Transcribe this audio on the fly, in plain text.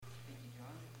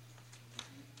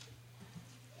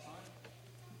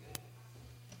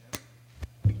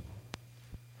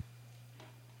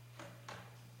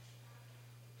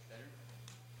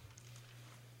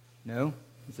No?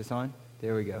 Is this on?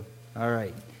 There we go. All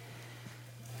right.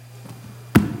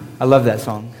 I love that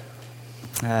song.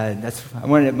 I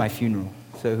want it at my funeral.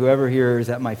 So whoever here is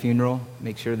at my funeral,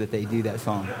 make sure that they do that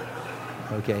song.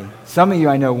 Okay. Some of you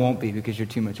I know won't be because you're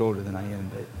too much older than I am,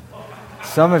 but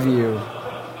some of you,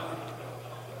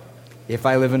 if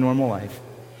I live a normal life,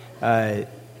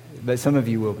 but some of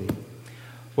you will be.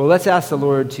 Well, let's ask the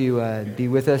Lord to be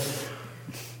with us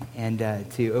and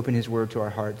to open His Word to our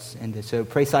hearts. And so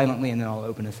pray silently, and then I'll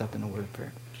open us up in a word of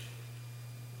prayer.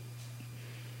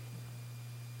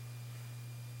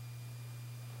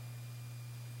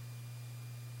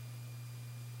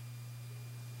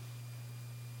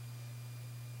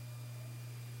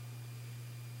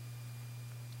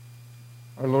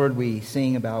 Our Lord, we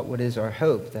sing about what is our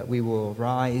hope, that we will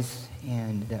rise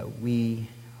and that we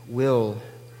will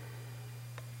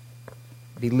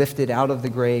be lifted out of the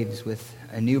graves with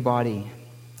a new body,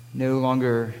 no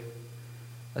longer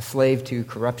a slave to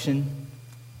corruption,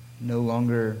 no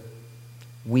longer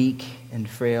weak and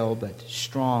frail, but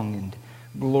strong and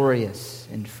glorious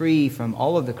and free from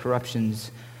all of the corruptions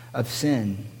of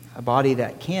sin, a body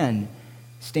that can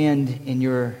stand in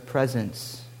your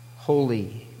presence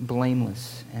holy,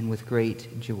 blameless, and with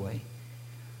great joy.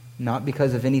 Not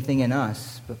because of anything in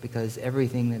us, but because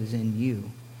everything that is in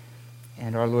you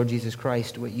and our Lord Jesus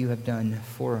Christ, what you have done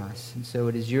for us. And so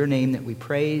it is your name that we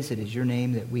praise. It is your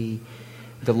name that we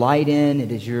delight in.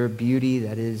 It is your beauty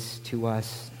that is to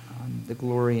us the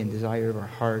glory and desire of our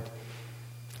heart.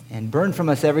 And burn from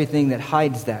us everything that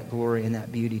hides that glory and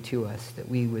that beauty to us, that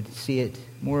we would see it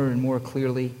more and more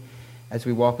clearly as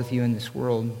we walk with you in this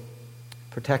world.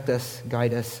 Protect us,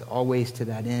 guide us always to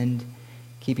that end,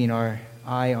 keeping our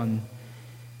eye on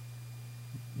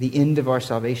the end of our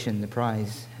salvation, the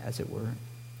prize, as it were,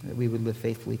 that we would live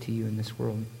faithfully to you in this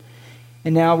world.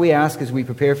 And now we ask, as we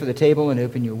prepare for the table and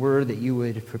open your word, that you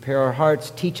would prepare our hearts,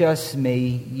 teach us. May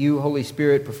you, Holy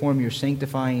Spirit, perform your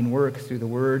sanctifying work through the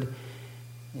word.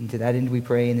 And to that end we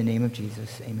pray in the name of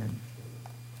Jesus. Amen.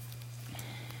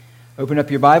 Open up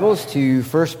your Bibles to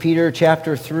 1 Peter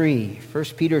chapter 3. 1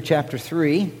 Peter chapter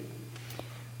 3.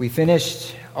 We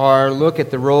finished our look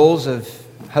at the roles of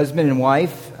husband and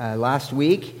wife last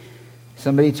week.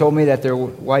 Somebody told me that their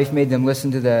wife made them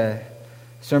listen to the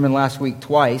sermon last week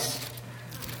twice.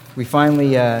 We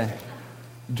finally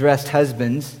addressed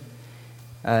husbands.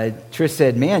 Trish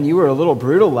said, "Man, you were a little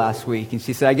brutal last week." And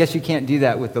she said, "I guess you can't do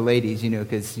that with the ladies,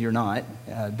 because you're not.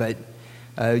 But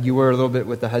you were a little bit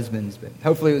with the husbands." But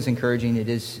hopefully it was encouraging. It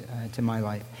is to my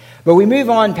life. But we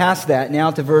move on past that now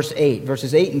to verses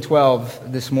 8 and 12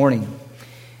 this morning,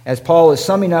 as Paul is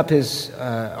summing up his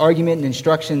argument and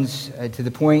instructions to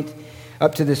the point,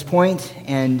 up to this point,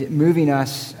 and moving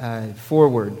us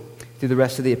forward through the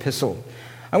rest of the epistle.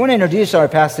 I want to introduce our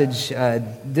passage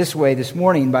this way this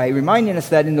morning by reminding us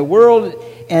that in the world,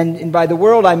 and by the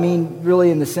world I mean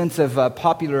really in the sense of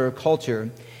popular culture,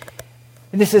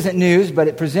 and this isn't news, but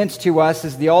it presents to us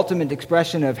as the ultimate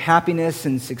expression of happiness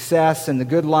and success and the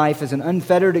good life as an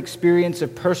unfettered experience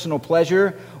of personal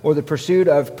pleasure or the pursuit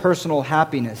of personal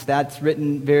happiness. That's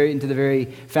written into the very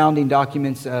founding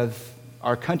documents of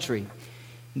our country,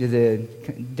 into the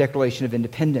Declaration of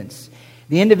Independence.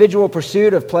 The individual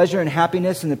pursuit of pleasure and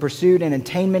happiness and the pursuit and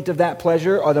attainment of that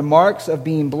pleasure are the marks of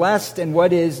being blessed and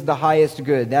what is the highest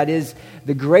good. That is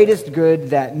the greatest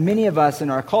good that many of us in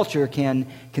our culture can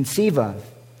conceive of.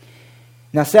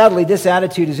 Now, sadly, this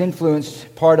attitude has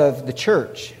influenced part of the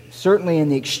church. Certainly in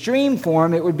the extreme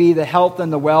form, it would be the health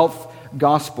and the wealth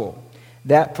gospel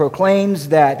that proclaims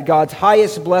that God's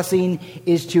highest blessing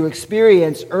is to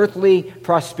experience earthly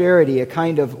prosperity, a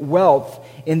kind of wealth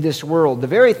in this world. The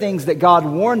very things that God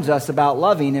warns us about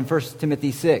loving in 1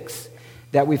 Timothy 6,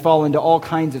 that we fall into all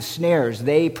kinds of snares.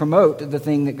 They promote the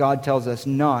thing that God tells us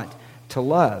not to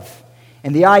love.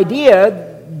 And the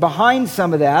idea behind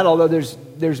some of that, although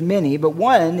there's many, but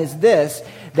one is this,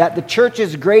 that the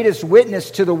church's greatest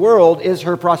witness to the world is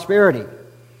her prosperity.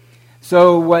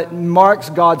 So what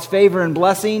marks God's favor and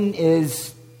blessing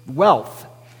is wealth,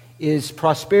 is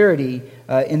prosperity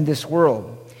in this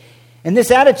world. And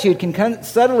this attitude can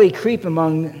subtly creep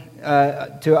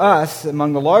to us,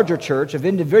 among the larger church, of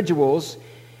individuals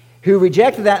who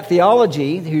reject that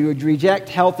theology, who reject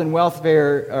health and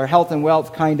welfare or health and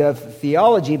wealth kind of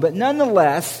theology, but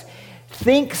nonetheless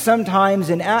think sometimes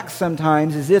and act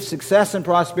sometimes as if success and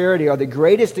prosperity are the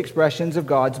greatest expressions of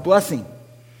God's blessing.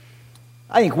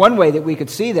 I think one way that we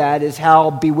could see that is how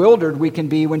bewildered we can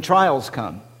be when trials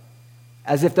come,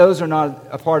 as if those are not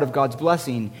a part of God's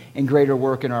blessing and greater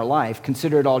work in our life.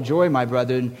 Consider it all joy, my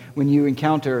brethren, when you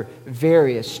encounter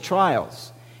various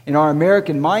trials. In our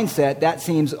American mindset, that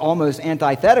seems almost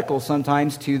antithetical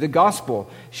sometimes to the gospel.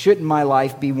 Shouldn't my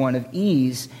life be one of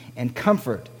ease and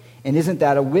comfort? And isn't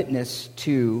that a witness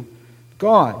to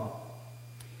God?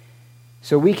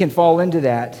 So we can fall into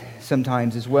that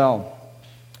sometimes as well.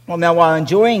 Well, now, while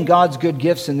enjoying God's good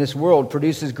gifts in this world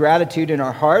produces gratitude in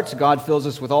our hearts, God fills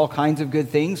us with all kinds of good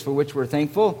things for which we're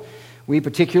thankful. We,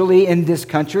 particularly in this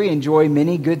country, enjoy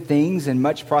many good things and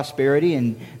much prosperity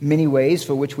in many ways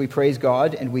for which we praise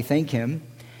God and we thank Him.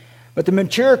 But the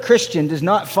mature Christian does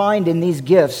not find in these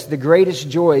gifts the greatest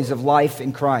joys of life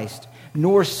in Christ,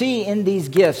 nor see in these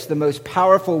gifts the most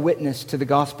powerful witness to the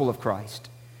gospel of Christ.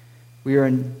 We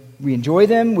enjoy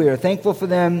them, we are thankful for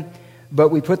them, but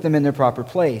we put them in their proper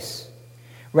place.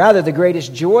 Rather, the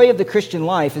greatest joy of the Christian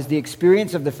life is the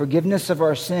experience of the forgiveness of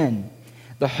our sin,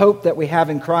 the hope that we have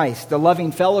in Christ, the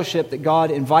loving fellowship that God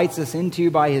invites us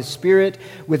into by His Spirit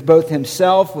with both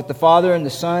Himself, with the Father and the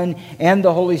Son, and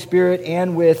the Holy Spirit,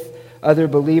 and with other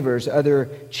believers, other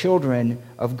children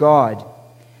of God.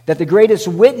 That the greatest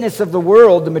witness of the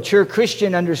world, the mature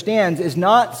Christian understands, is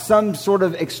not some sort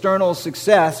of external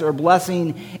success or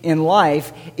blessing in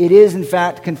life. It is, in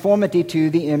fact, conformity to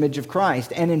the image of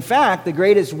Christ. And in fact, the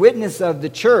greatest witness of the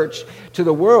church to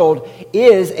the world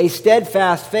is a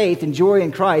steadfast faith and joy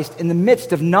in Christ in the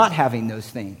midst of not having those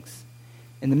things,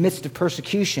 in the midst of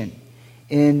persecution,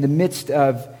 in the midst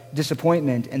of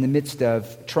disappointment, in the midst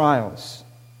of trials.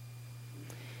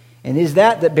 And is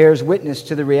that bears witness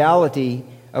to the reality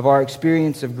of our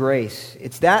experience of grace.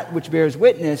 It's that which bears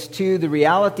witness to the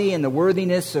reality and the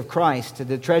worthiness of Christ, to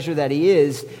the treasure that He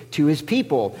is to His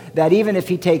people. That even if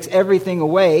He takes everything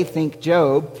away, think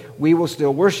Job, we will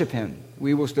still worship Him.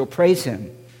 We will still praise Him.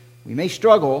 We may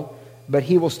struggle, but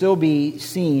He will still be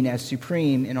seen as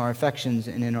supreme in our affections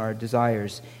and in our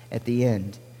desires at the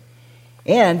end.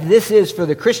 And this is for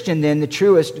the Christian then the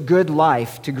truest good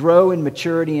life, to grow in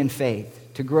maturity and faith,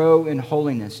 to grow in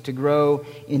holiness, to grow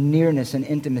in nearness and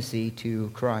intimacy to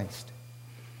Christ.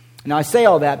 Now I say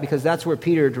all that because that's where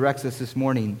Peter directs us this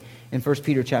morning in 1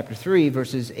 Peter chapter 3,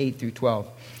 verses 8 through 12.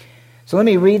 So let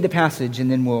me read the passage and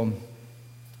then we'll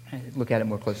look at it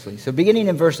more closely. So beginning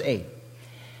in verse 8.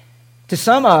 To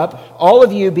sum up, all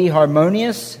of you be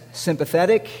harmonious,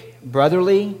 sympathetic,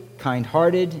 brotherly,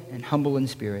 kind-hearted, and humble in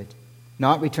spirit,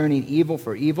 not returning evil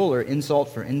for evil or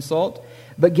insult for insult,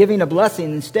 but giving a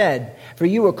blessing instead. For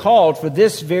you were called for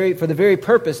the very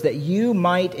purpose that you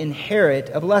might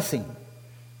inherit a blessing.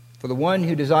 For the one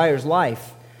who desires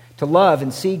life, to love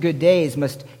and see good days,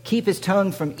 must keep his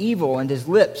tongue from evil and his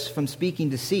lips from speaking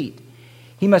deceit.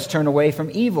 He must turn away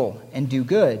from evil and do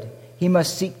good. He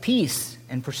must seek peace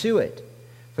and pursue it.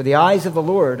 For the eyes of the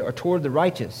Lord are toward the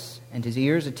righteous, and His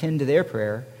ears attend to their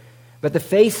prayer. But the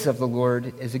face of the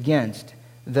Lord is against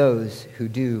those who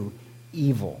do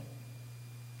evil.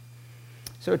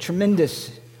 So a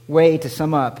tremendous way to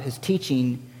sum up His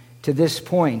teaching to this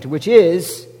point, which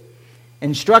is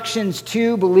instructions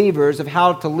to believers of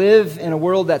how to live in a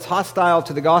world that's hostile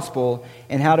to the gospel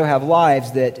and how to have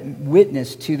lives that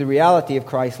witness to the reality of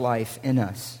Christ's life in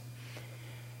us.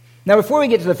 Now, before we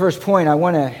get to the first point, I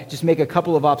want to just make a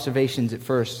couple of observations at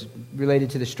first related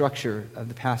to the structure of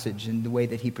the passage and the way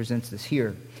that he presents this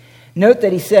here. Note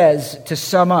that he says to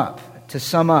sum up,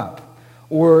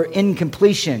 or in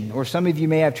completion, or some of you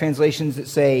may have translations that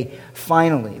say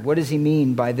finally. What does he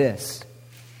mean by this?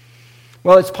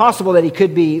 Well, it's possible that he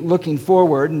could be looking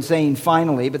forward and saying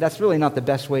finally, but that's really not the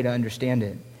best way to understand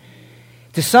it.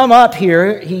 To sum up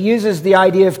here, he uses the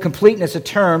idea of completeness, a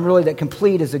term, really that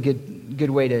complete is a good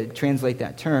way to translate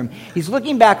that term. He's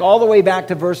looking back all the way back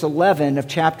to verse 11 of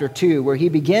chapter 2, where he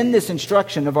began this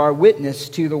instruction of our witness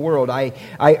to the world. I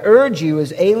urge you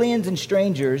as aliens and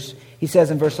strangers, he says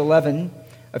in verse 11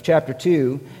 of chapter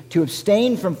 2, to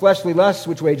abstain from fleshly lusts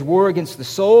which wage war against the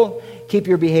soul. Keep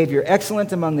your behavior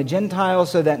excellent among the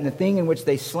Gentiles, so that in the thing in which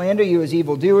they slander you as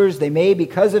evildoers, they may,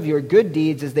 because of your good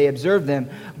deeds as they observe them,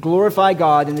 glorify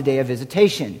God in the day of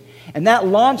visitation. And that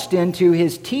launched into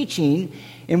his teaching,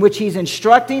 in which he's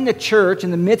instructing the church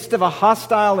in the midst of a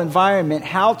hostile environment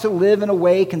how to live in a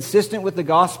way consistent with the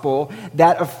gospel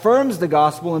that affirms the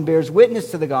gospel and bears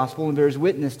witness to the gospel and bears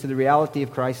witness to the reality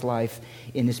of Christ's life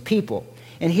in His people.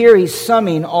 And here he's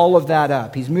summing all of that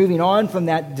up. He's moving on from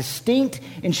that distinct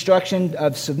instruction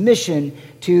of submission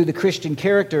to the Christian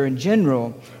character in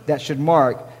general that should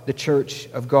mark the church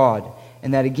of God.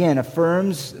 And that again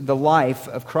affirms the life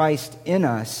of Christ in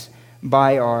us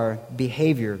by our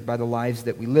behavior, by the lives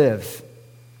that we live.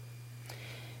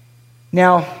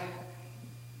 Now,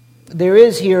 there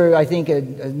is here, I think, a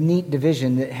neat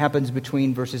division that happens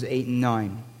between verses 8 and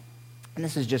 9. And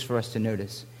this is just for us to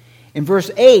notice. In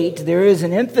verse 8, there is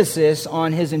an emphasis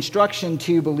on his instruction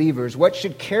to believers. What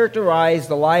should characterize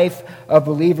the life of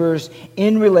believers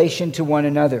in relation to one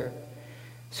another?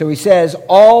 So he says,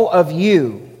 all of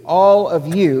you,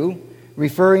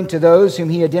 referring to those whom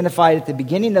he identified at the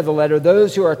beginning of the letter,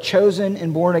 those who are chosen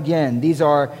and born again. These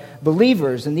are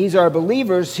believers, and these are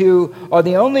believers who are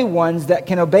the only ones that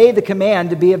can obey the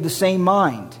command to be of the same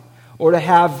mind, or to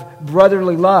have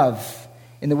brotherly love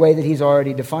in the way that he's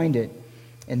already defined it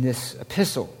in this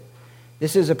epistle.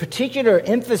 This is a particular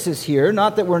emphasis here,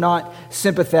 not that we're not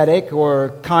sympathetic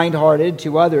or kind-hearted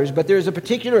to others, but there's a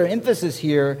particular emphasis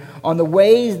here on the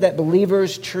ways that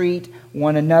believers treat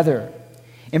one another.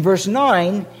 In verse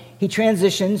 9, he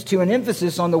transitions to an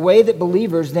emphasis on the way that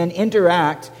believers then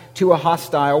interact to a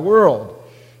hostile world.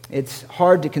 It's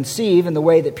hard to conceive in the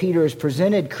way that Peter has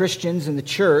presented Christians in the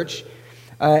church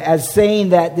as saying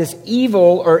that this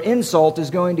evil or insult is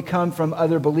going to come from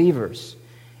other believers.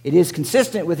 It is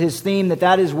consistent with his theme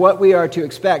that is what we are to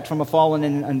expect from a fallen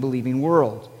and unbelieving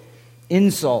world.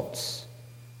 Insults,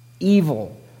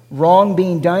 evil, wrong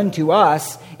being done to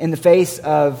us in the face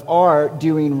of our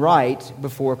doing right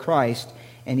before Christ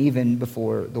and even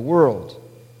before the world.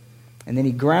 And then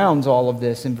he grounds all of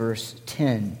this in verse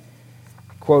 10,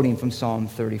 quoting from Psalm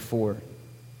 34.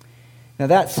 Now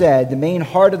that said, the main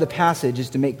heart of the passage is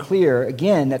to make clear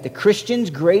again that the Christian's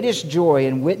greatest joy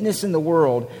and witness in the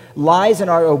world lies in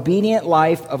our obedient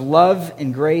life of love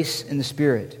and grace in the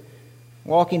Spirit,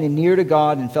 walking in near to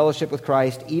God in fellowship with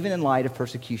Christ, even in light of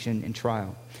persecution and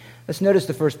trial. Let's notice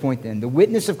the first point then, the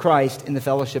witness of Christ in the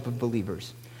fellowship of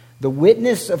believers. The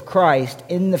witness of Christ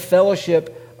in the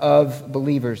fellowship of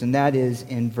believers, and that is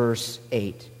in verse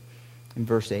 8. In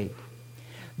verse 8.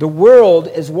 The world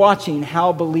is watching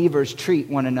how believers treat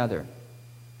one another.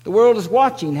 The world is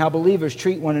watching how believers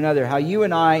treat one another, how you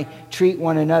and I treat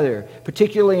one another,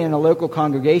 particularly in a local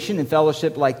congregation and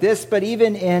fellowship like this, but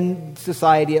even in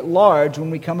society at large when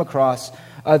we come across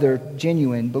other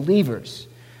genuine believers.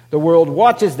 The world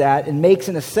watches that and makes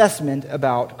an assessment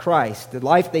about Christ. The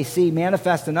life they see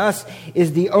manifest in us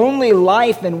is the only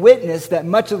life and witness that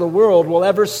much of the world will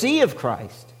ever see of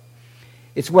Christ.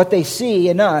 It's what they see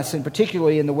in us, and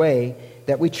particularly in the way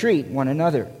that we treat one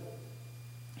another.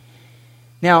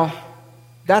 Now,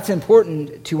 that's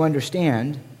important to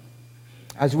understand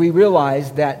as we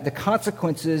realize that the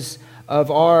consequences of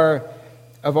our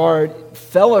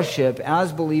fellowship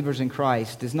as believers in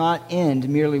Christ does not end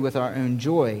merely with our own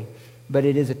joy, but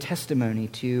it is a testimony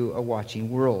to a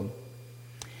watching world.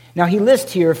 Now, he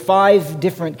lists here 5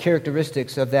 different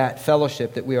characteristics of that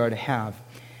fellowship that we are to have.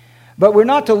 But we're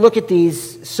not to look at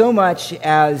these so much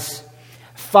as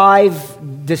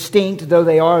 5 distinct, though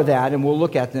they are that, and we'll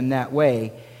look at them that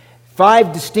way.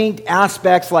 5 distinct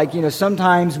aspects, like,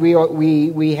 sometimes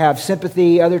we have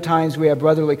sympathy, other times we have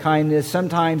brotherly kindness,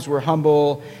 sometimes we're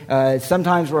humble,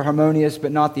 sometimes we're harmonious,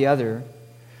 but not the other.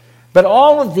 But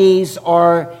all of these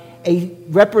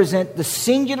represent the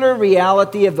singular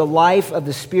reality of the life of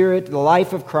the Spirit, the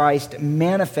life of Christ,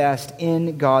 manifest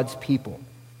in God's people.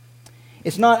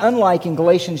 It's not unlike in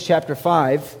Galatians chapter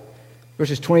 5,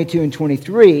 verses 22 and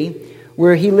 23,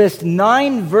 where he lists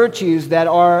 9 virtues that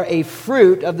are a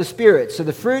fruit of the Spirit. So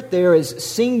the fruit there is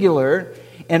singular,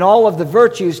 and all of the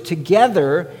virtues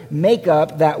together make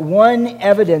up that one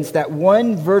evidence, that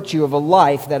one virtue of a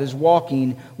life that is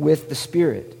walking with the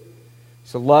Spirit.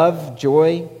 So love,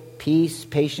 joy, peace,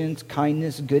 patience,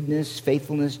 kindness, goodness,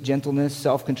 faithfulness, gentleness,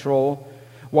 self-control.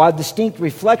 While distinct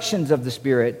reflections of the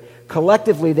Spirit,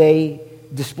 collectively they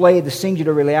display the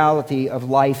singular reality of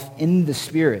life in the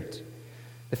Spirit.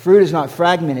 The fruit is not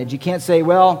fragmented. You can't say,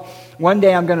 well,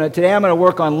 today I'm going to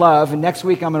work on love, and next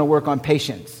week I'm going to work on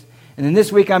patience. And then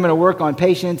this week I'm going to work on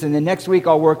patience, and then next week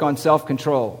I'll work on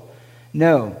self-control.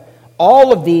 No.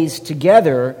 All of these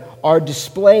together are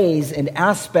displays and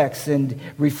aspects and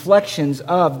reflections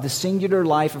of the singular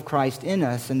life of Christ in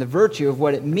us and the virtue of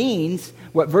what it means,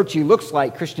 what virtue looks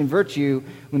like, Christian virtue,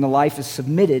 when the life is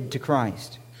submitted to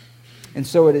Christ. And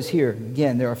so it is here.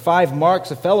 Again, there are 5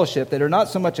 marks of fellowship that are not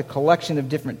so much a collection of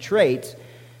different traits,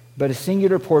 but a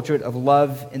singular portrait of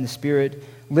love in the Spirit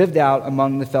lived out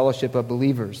among the fellowship of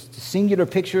believers. It's a singular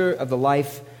picture of the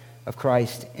life of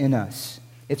Christ in us.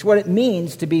 It's what it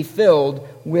means to be filled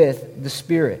with the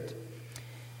Spirit.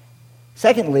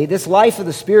 Secondly, this life of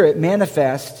the Spirit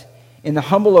manifest in the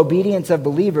humble obedience of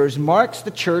believers marks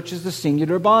the church as the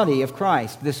singular body of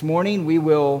Christ. This morning we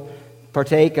will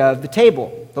partake of the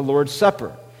table, the Lord's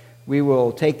Supper. We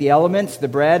will take the elements, the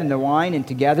bread and the wine, and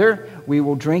together we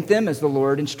will drink them as the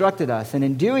Lord instructed us. And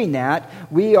in doing that,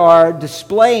 we are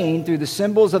displaying through the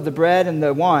symbols of the bread and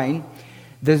the wine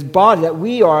this body, that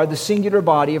we are the singular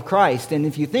body of Christ. And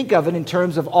if you think of it in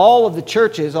terms of all of the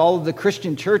churches, all of the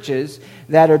Christian churches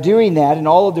that are doing that, and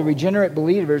all of the regenerate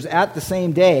believers at the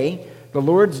same day, the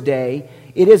Lord's Day,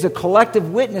 it is a collective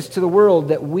witness to the world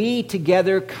that we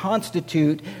together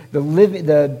constitute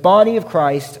the body of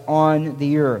Christ on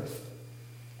the earth.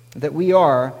 That we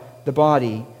are the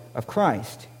body of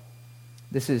Christ.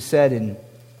 This is said in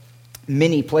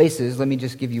many places. Let me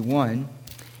just give you one.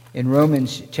 In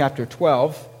Romans chapter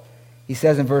 12, he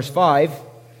says in verse 5,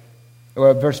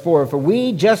 or verse 4, For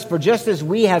just as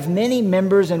we have many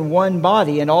members in one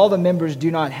body, and all the members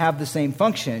do not have the same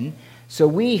function, so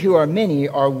we who are many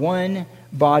are one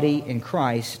body in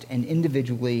Christ, and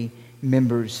individually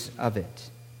members of it.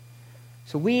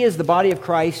 So we as the body of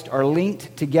Christ are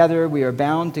linked together, we are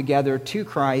bound together to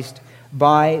Christ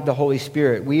by the Holy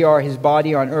Spirit. We are His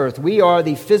body on earth. We are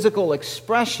the physical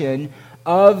expression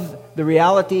of the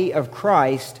reality of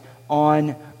Christ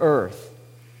on earth.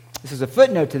 This is a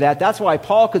footnote to that. That's why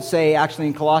Paul could say, actually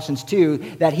in Colossians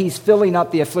 2, that he's filling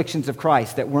up the afflictions of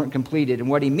Christ that weren't completed. And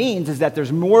what he means is that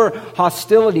there's more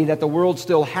hostility that the world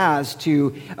still has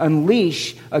to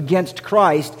unleash against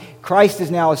Christ. Christ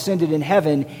is now ascended in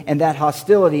heaven, and that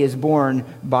hostility is borne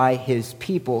by His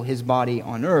people, His body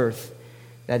on earth,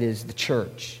 that is the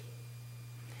church.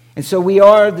 And so we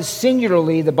are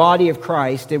singularly the body of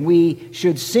Christ, and we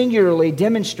should singularly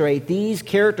demonstrate these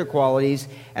character qualities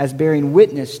as bearing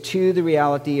witness to the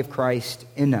reality of Christ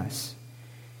in us.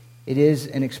 It is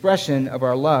an expression of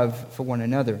our love for one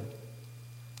another.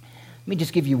 Let me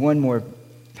just give you one more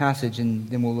passage, and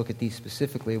then we'll look at these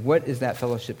specifically. What is that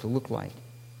fellowship to look like?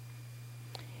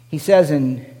 He says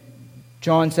in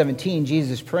John 17,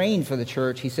 Jesus praying for the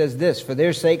church, He says this, For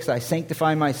their sakes I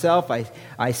sanctify myself,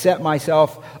 I set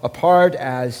myself apart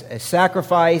as a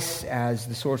sacrifice, as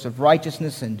the source of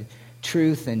righteousness and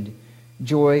truth and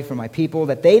joy for my people,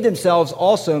 that they themselves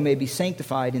also may be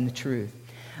sanctified in the truth.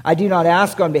 I do not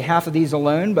ask on behalf of these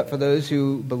alone, but for those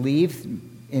who believe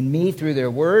in me through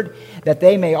their word, that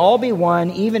they may all be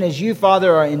one, even as you,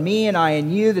 Father, are in me and I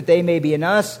in you, that they may be in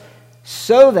us,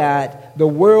 so that the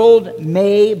world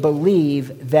may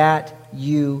believe that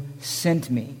you sent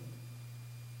me.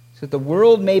 So that the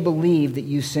world may believe that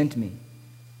you sent me.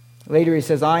 Later he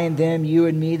says, I and them, you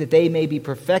and me, that they may be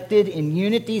perfected in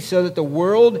unity, so that the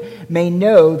world may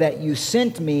know that you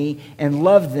sent me and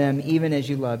loved them even as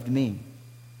you loved me.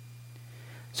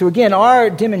 So again, our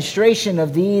demonstration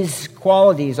of these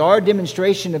qualities, our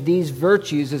demonstration of these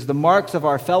virtues as the marks of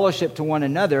our fellowship to one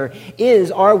another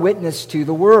is our witness to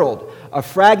the world. A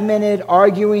fragmented,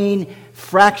 arguing,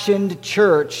 fractioned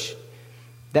church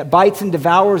that bites and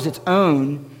devours its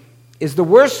own is the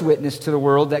worst witness to the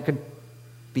world that could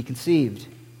be conceived.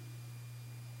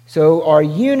 So our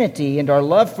unity and our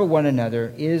love for one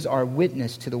another is our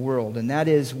witness to the world, and that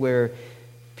is where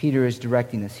Peter is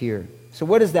directing us here. So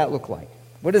what does that look like?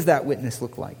 What does that witness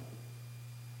look like?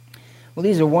 Well,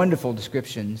 these are wonderful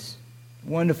descriptions,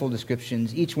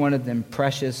 each one of them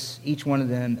precious, each one of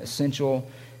them essential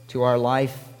to our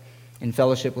life in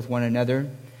fellowship with one another.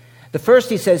 The first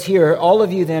he says here, all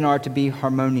of you then are to be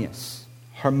harmonious.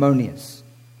 Harmonious.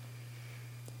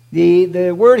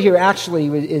 The word here actually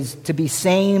is to be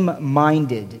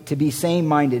same-minded, to be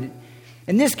same-minded.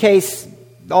 In this case,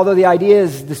 although the idea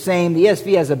is the same, the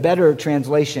ESV has a better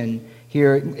translation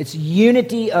here. It's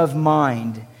unity of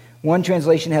mind. One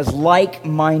translation has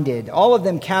like-minded. All of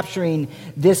them capturing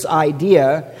this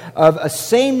idea of a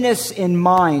sameness in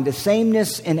mind, a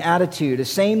sameness in attitude, a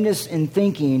sameness in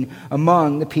thinking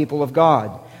among the people of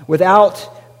God.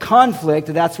 Without conflict,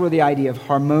 that's where the idea of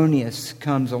harmonious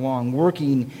comes along,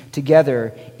 working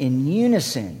together in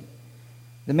unison.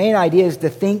 The main idea is to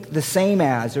think the same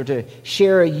as, or to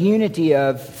share a unity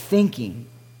of thinking.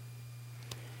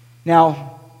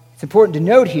 Now, it's important to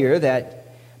note here that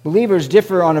believers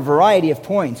differ on a variety of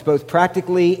points, both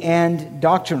practically and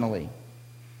doctrinally.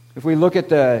 If we look at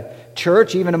the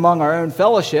church, even among our own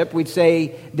fellowship, we'd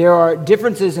say there are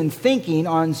differences in thinking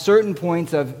on certain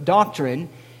points of doctrine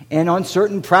and on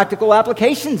certain practical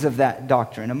applications of that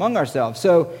doctrine among ourselves.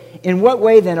 So, in what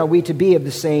way then are we to be of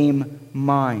the same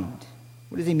mind?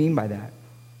 What does he mean by that?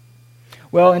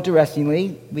 Well,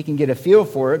 interestingly, we can get a feel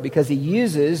for it because he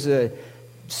uses a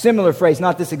similar phrase,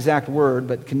 not this exact word,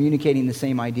 but communicating the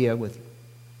same idea with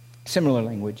similar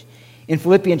language. In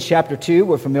Philippians chapter 2,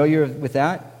 we're familiar with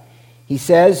that. He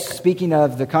says, speaking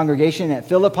of the congregation at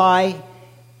Philippi,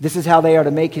 this is how they are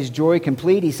to make his joy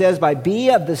complete. He says, by be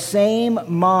of the same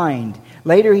mind.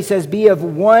 Later he says, be of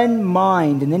one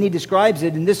mind. And then he describes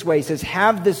it in this way. He says,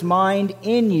 have this mind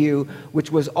in you,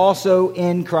 which was also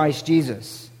in Christ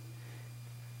Jesus.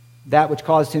 That which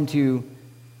caused him to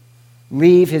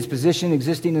leave his position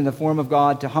existing in the form of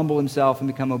God to humble himself and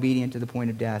become obedient to the point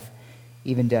of death,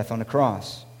 even death on a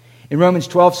cross. In Romans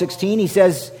 12:16, he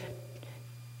says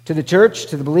to the church,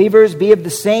 to the believers, be of the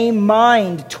same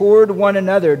mind toward one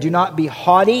another. Do not be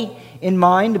haughty in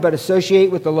mind, but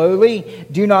associate with the lowly.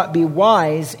 Do not be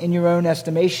wise in your own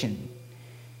estimation.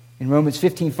 In Romans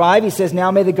 15:5, he says,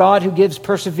 now may the God who gives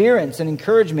perseverance and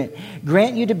encouragement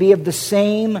grant you to be of the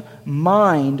same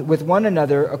mind with one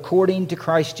another according to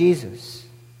Christ Jesus.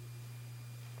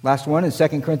 Last one in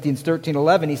 2 Corinthians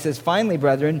 13:11, he says, finally,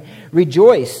 brethren,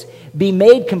 rejoice, be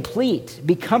made complete,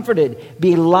 be comforted,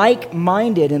 be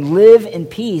like-minded, and live in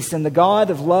peace, and the God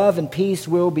of love and peace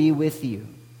will be with you.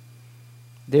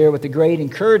 There with the great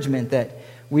encouragement that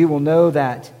we will know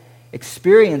that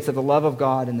experience of the love of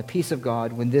God and the peace of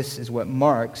God when this is what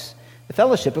marks the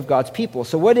fellowship of God's people.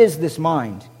 So what is this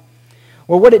mind?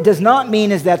 Well, what it does not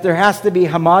mean is that there has to be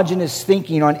homogeneous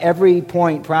thinking on every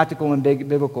point, practical and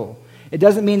biblical. It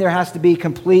doesn't mean there has to be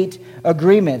complete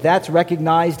agreement. That's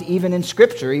recognized even in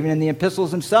Scripture, even in the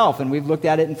epistles themselves. And we've looked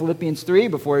at it in Philippians 3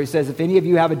 before. He says, if any of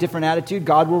you have a different attitude,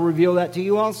 God will reveal that to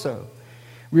you also.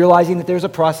 Realizing that there's a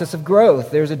process of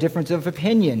growth. There's a difference of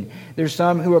opinion. There's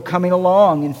some who are coming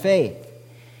along in faith.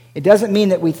 It doesn't mean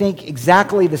that we think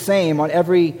exactly the same on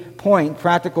every point,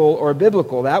 practical or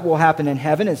biblical. That will happen in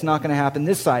heaven. It's not going to happen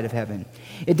this side of heaven.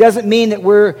 It doesn't mean that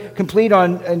we're in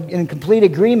complete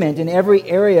agreement in every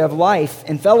area of life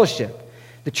and fellowship.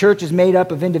 The church is made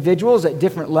up of individuals at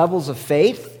different levels of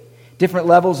faith, different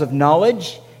levels of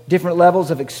knowledge, different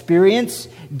levels of experience,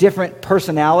 different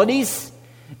personalities,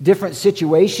 different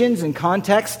situations and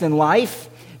context in life,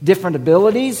 different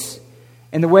abilities,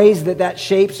 and the ways that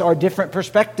shapes our different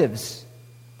perspectives.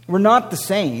 We're not the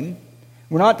same.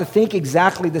 We're not to think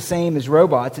exactly the same as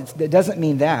robots. It doesn't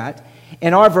mean that.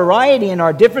 And our variety and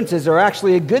our differences are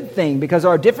actually a good thing because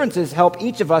our differences help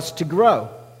each of us to grow,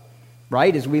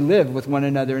 right, as we live with one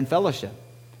another in fellowship.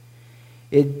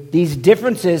 These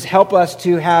differences help us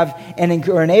to have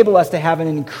or enable us to have an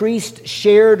increased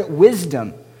shared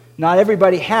wisdom. Not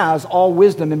everybody has all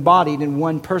wisdom embodied in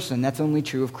one person. That's only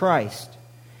true of Christ.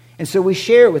 And so we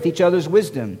share with each other's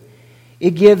wisdom.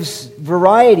 It gives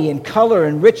variety and color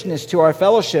and richness to our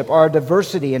fellowship, our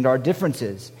diversity and our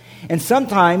differences. And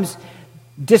sometimes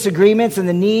disagreements and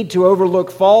the need to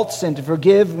overlook faults and to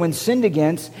forgive when sinned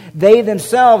against, they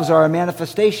themselves are a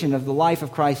manifestation of the life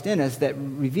of Christ in us that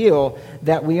reveal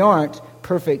that we aren't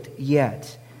perfect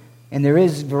yet. And there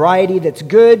is variety that's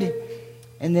good,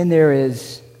 and then there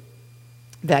is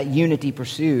that unity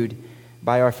pursued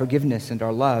by our forgiveness and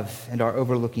our love and our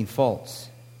overlooking faults.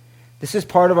 This is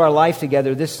part of our life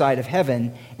together this side of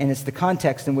heaven, and it's the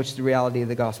context in which the reality of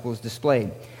the gospel is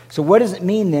displayed. So what does it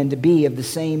mean then to be of the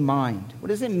same mind? What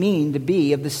does it mean to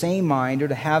be of the same mind or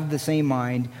to have the same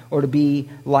mind or to be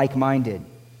like-minded?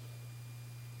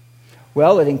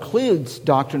 Well, it includes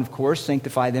doctrine, of course,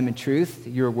 sanctify them in truth.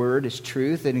 Your word is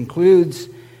truth. It includes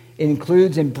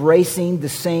embracing the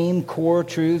same core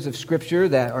truths of Scripture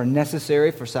that are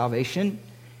necessary for salvation.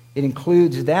 It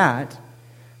includes that.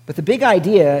 But the big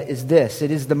idea is this.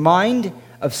 It is the mind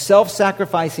of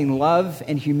self-sacrificing love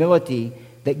and humility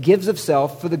that gives of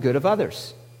self for the good of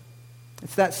others.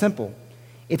 It's that simple.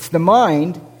 It's the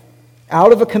mind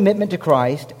out of a commitment to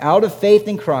Christ, out of faith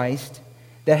in Christ,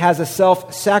 that has a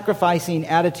self-sacrificing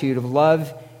attitude of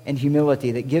love and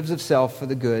humility that gives of self for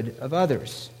the good of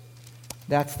others.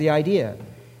 That's the idea.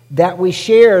 That we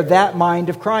share that mind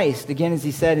of Christ, again, as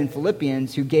he said in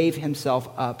Philippians, who gave himself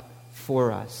up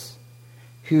for us,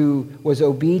 who was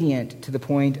obedient to the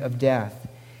point of death.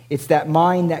 It's that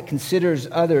mind that considers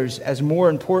others as more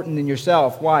important than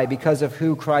yourself. Why? Because of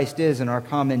who Christ is and our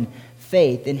common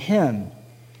faith in him.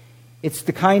 It's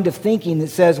the kind of thinking that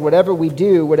says whatever we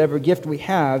do, whatever gift we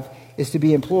have, is to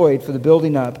be employed for the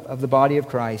building up of the body of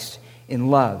Christ in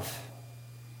love.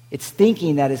 It's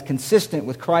thinking that is consistent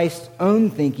with Christ's own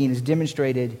thinking as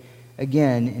demonstrated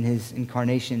again in his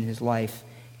incarnation, his life,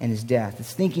 and his death.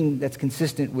 It's thinking that's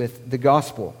consistent with the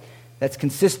gospel, that's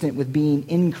consistent with being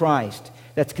in Christ,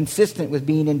 that's consistent with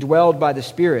being indwelled by the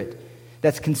Spirit,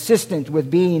 that's consistent with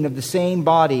being of the same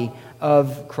body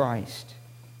of Christ.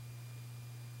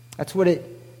 That's what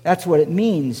it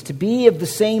means to be of the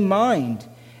same mind.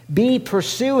 Be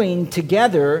pursuing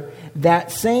together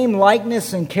that same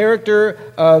likeness and character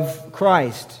of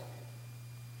Christ.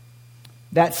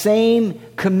 That same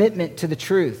commitment to the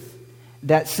truth.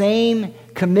 That same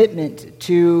commitment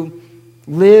to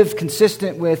live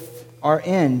consistent with our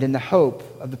end and the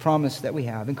hope of the promise that we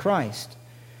have in Christ.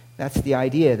 That's the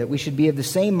idea, that we should be of the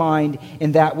same mind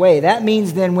in that way. That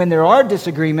means then when there are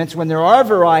disagreements, when there are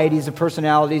varieties of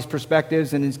personalities,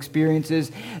 perspectives, and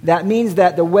experiences, that means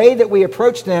that the way that we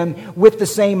approach them with the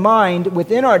same mind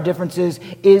within our differences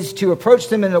is to approach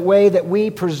them in a way that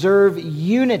we preserve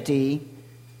unity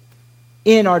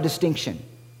in our distinction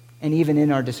and even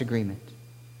in our disagreement.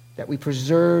 That we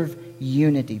preserve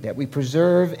unity, that we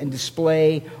preserve and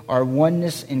display our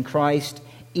oneness in Christ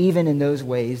even in those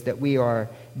ways that we are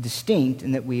distinct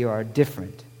and that we are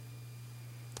different.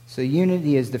 So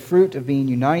unity is the fruit of being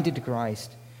united to Christ,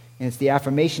 and it's the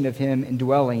affirmation of Him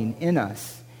indwelling in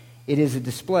us. It is a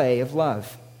display of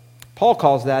love. Paul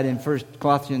calls that in 1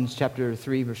 Colossians chapter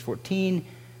 3, verse 14,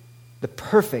 the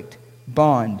perfect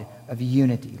bond of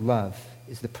unity. Love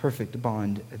is the perfect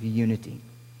bond of unity.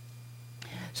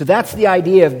 So that's the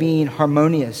idea of being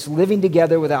harmonious, living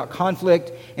together without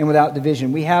conflict and without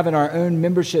division. We have in our own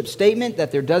membership statement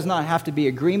that there does not have to be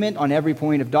agreement on every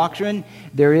point of doctrine.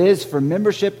 There is for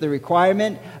membership the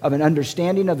requirement of an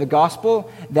understanding of the gospel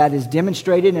that is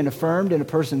demonstrated and affirmed in a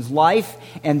person's life,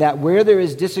 and that where there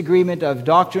is disagreement of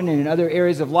doctrine and in other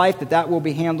areas of life, that will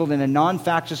be handled in a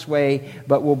non-factious way,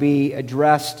 but will be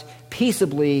addressed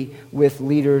peaceably with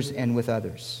leaders and with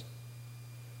others.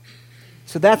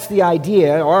 So that's the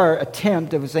idea, our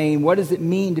attempt of saying, what does it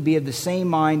mean to be of the same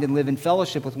mind and live in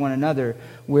fellowship with one another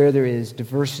where there is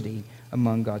diversity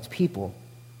among God's people?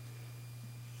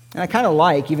 And I kind of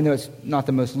like, even though it's not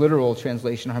the most literal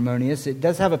translation, harmonious, it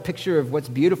does have a picture of what's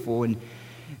beautiful. And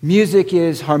music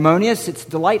is harmonious, it's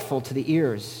delightful to the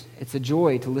ears. It's a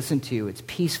joy to listen to, it's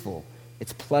peaceful,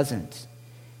 it's pleasant.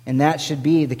 And that should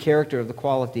be the character of the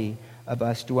quality of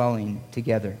us dwelling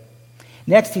together.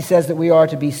 Next, he says that we are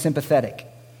to be sympathetic.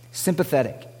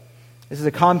 Sympathetic. This is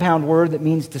a compound word that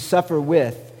means to suffer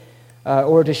with,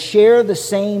 or to share the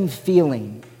same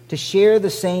feeling. To share the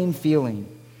same feeling.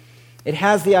 It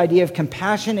has the idea of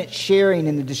compassionate sharing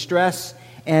in the distress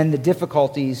and the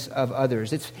difficulties of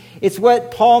others. It's what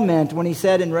Paul meant when he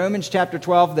said in Romans chapter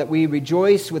 12 that we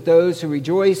rejoice with those who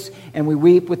rejoice and we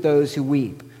weep with those who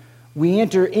weep. We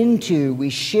enter into, we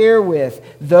share with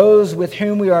those with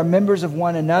whom we are members of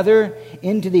one another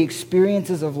into the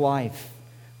experiences of life.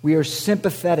 We are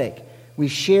sympathetic. We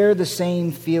share the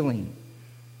same feeling.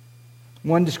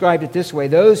 One described it this way: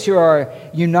 those who are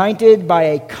united by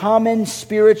a common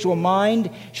spiritual mind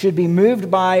should be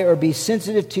moved by or be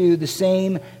sensitive to the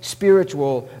same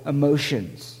spiritual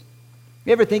emotions.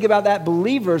 You ever think about that?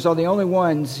 Believers are the only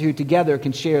ones who together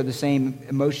can share the same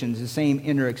emotions, the same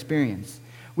inner experience.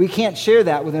 We can't share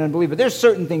that with an unbeliever. There's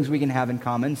certain things we can have in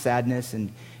common, sadness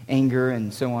and anger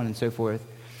and so on and so forth.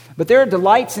 But there are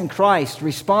delights in Christ,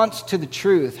 response to the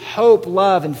truth, hope,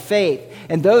 love, and faith,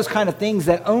 and those kind of things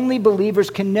that only believers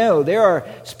can know. There are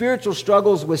spiritual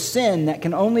struggles with sin that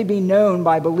can only be known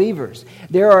by believers.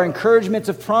 There are encouragements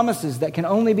of promises that can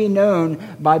only be known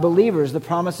by believers, the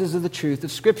promises of the truth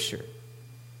of Scripture.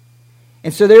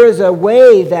 And so there is a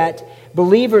way that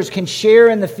believers can share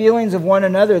in the feelings of one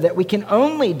another that we can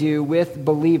only do with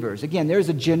believers. Again, there is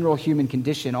a general human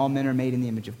condition. All men are made in the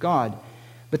image of God.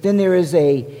 But then there is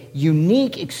a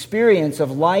unique experience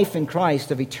of life in Christ,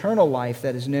 of eternal life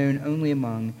that is known only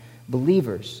among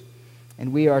believers.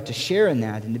 And we are to share in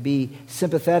that and to be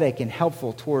sympathetic and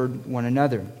helpful toward one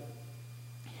another.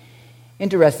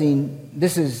 Interesting,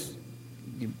 this is,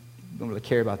 you don't really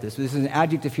care about this, but this is an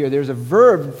adjective here. There's a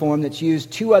verb form that's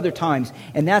used two other times,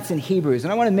 and that's in Hebrews.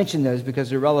 And I want to mention those because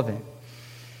they're relevant.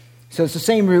 So it's the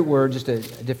same root word, just a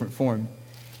different form.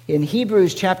 In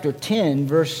Hebrews chapter 10,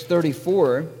 verse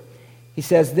 34, he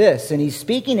says this, and he's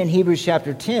speaking in Hebrews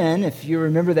chapter 10, if you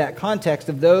remember that context,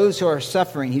 of those who are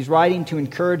suffering. He's writing to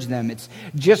encourage them. It's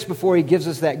just before he gives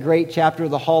us that great chapter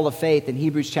of the Hall of Faith in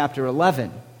Hebrews chapter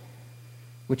 11,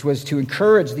 which was to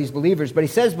encourage these believers. But he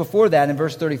says before that, in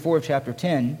verse 34 of chapter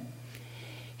 10,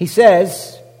 he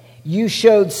says, "You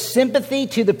showed sympathy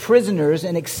to the prisoners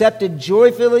and accepted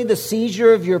joyfully the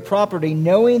seizure of your property,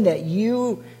 knowing that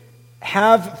you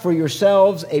have for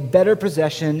yourselves a better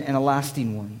possession and a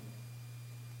lasting one."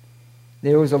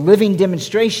 There was a living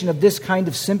demonstration of this kind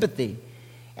of sympathy.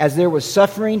 As there was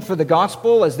suffering for the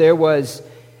gospel, as there was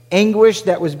anguish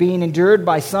that was being endured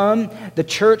by some, the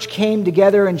church came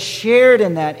together and shared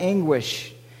in that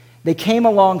anguish. They came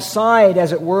alongside,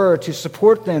 as it were, to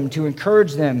support them, to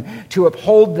encourage them, to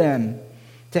uphold them,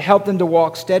 to help them to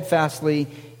walk steadfastly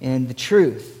in the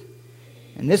truth.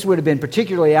 And this would have been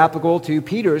particularly applicable to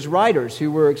Peter's writers, who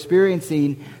were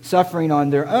experiencing suffering on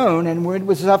their own, and it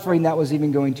was suffering that was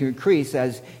even going to increase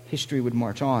as history would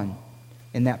march on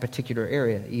in that particular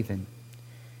area even.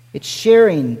 It's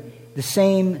sharing the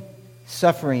same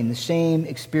suffering, the same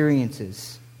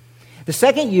experiences. The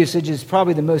second usage is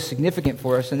probably the most significant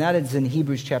for us, and that is in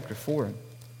Hebrews chapter 4.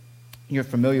 You're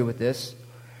familiar with this.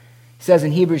 It says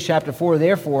in Hebrews chapter 4,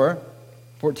 therefore,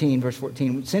 14, verse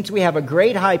 14, since we have a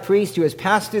great high priest who has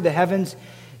passed through the heavens,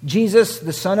 Jesus,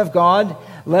 the Son of God,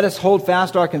 let us hold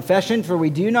fast our confession, for we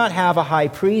do not have a high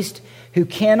priest who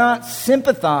cannot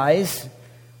sympathize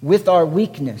with our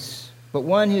weakness, but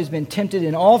one who has been tempted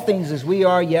in all things as we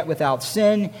are, yet without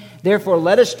sin. Therefore,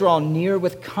 let us draw near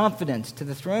with confidence to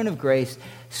the throne of grace,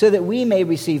 so that we may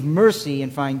receive mercy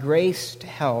and find grace to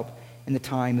help in the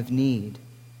time of need.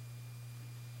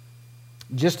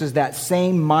 Just as that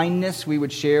same mindedness we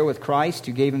would share with Christ,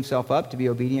 who gave himself up to be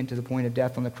obedient to the point of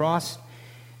death on the cross,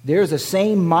 there's a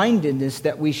same mindedness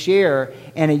that we share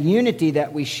and a unity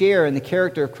that we share in the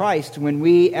character of Christ when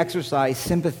we exercise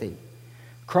sympathy.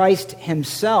 Christ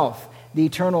himself, the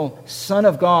eternal Son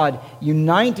of God,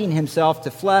 uniting himself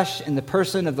to flesh in the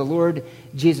person of the Lord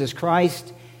Jesus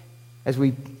Christ. As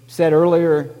we said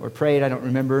earlier, or prayed, I don't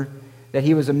remember, that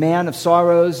he was a man of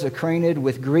sorrows, acquainted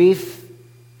with grief.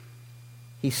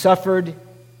 He suffered,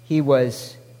 he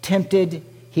was tempted,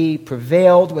 he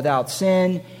prevailed without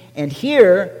sin. And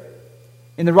here,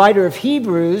 in the writer of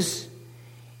Hebrews,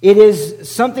 it is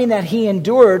something that he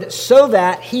endured so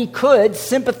that he could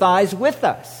sympathize with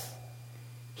us.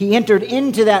 He entered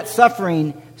into that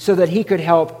suffering so that he could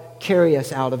help carry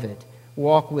us out of it,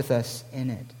 walk with us in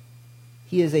it.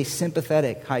 He is a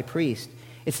sympathetic high priest.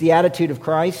 It's the attitude of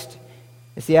Christ.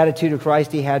 It's the attitude of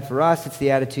Christ he had for us. It's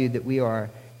the attitude that we are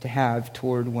to have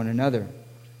toward one another.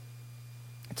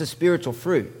 It's a spiritual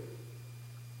fruit.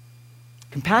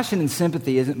 Compassion and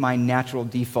sympathy isn't my natural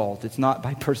default. It's not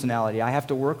by personality. I have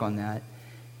to work on that.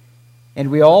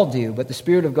 And we all do. But the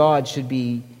Spirit of God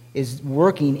is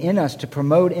working in us to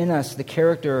promote in us the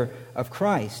character of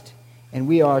Christ. And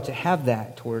we are to have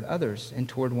that toward others and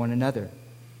toward one another.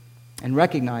 And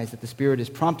recognize that the Spirit is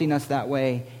prompting us that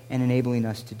way and enabling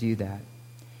us to do that.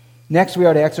 Next, we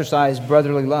are to exercise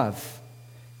brotherly love.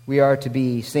 We are to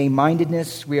be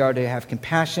same-mindedness. We are to have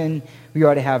compassion. We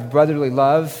are to have brotherly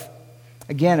love.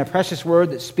 Again, a precious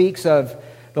word that speaks of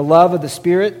the love of the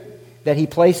Spirit that he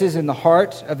places in the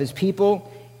heart of his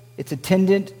people. It's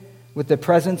attendant with the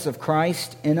presence of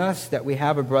Christ in us that we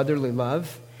have a brotherly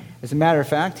love. As a matter of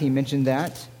fact, he mentioned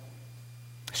that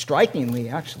strikingly,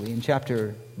 actually, in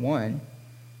chapter 1,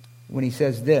 when he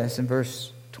says this in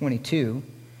verse 22.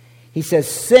 He says,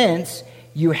 since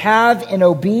you have, in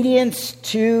obedience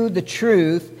to the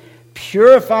truth,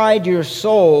 purified your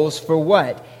souls for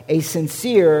what? A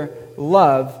sincere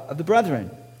love of the brethren.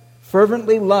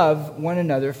 Fervently love one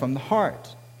another from the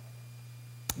heart.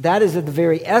 That is at the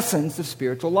very essence of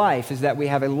spiritual life, is that we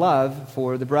have a love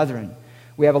for the brethren.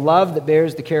 We have a love that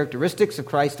bears the characteristics of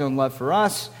Christ's own love for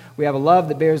us. We have a love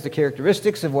that bears the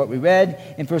characteristics of what we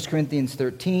read in 1 Corinthians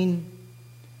 13,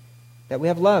 that we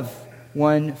have love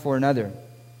one for another.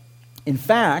 In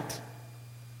fact,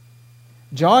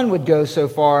 John would go so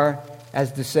far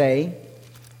as to say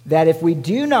that if we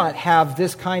do not have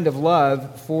this kind of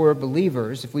love for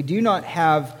believers, if we do not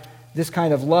have this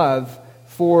kind of love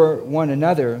for one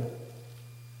another,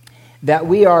 that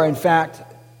we are in fact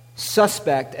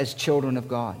suspect as children of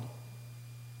God.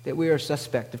 That we are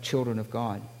suspect of children of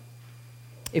God.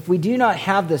 If we do not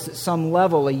have this at some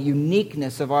level, a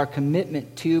uniqueness of our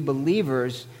commitment to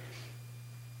believers,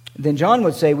 then John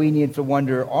would say we need to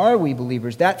wonder, are we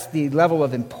believers? That's the level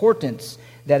of importance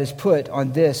that is put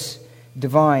on this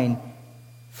divine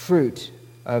fruit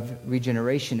of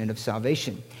regeneration and of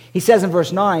salvation. He says in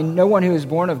verse 9, no one who is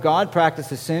born of God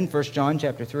practices sin, 1 John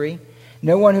chapter 3.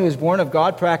 No one who is born of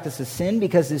God practices sin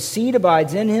because his seed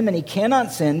abides in him, and he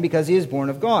cannot sin because he is born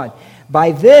of God.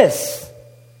 By this,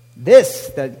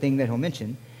 that thing that he'll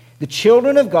mention, the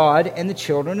children of God and the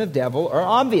children of devil are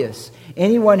obvious.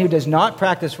 Anyone who does not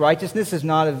practice righteousness is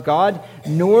not of God,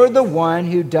 nor the one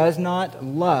who does not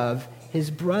love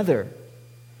his brother.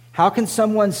 How can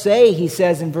someone say, he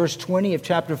says in verse 20 of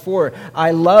chapter 4,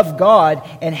 I love God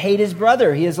and hate his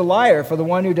brother? He is a liar, for the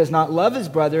one who does not love his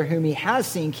brother whom he has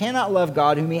seen cannot love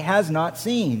God whom he has not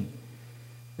seen.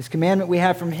 This commandment we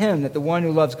have from him, that the one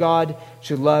who loves God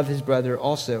should love his brother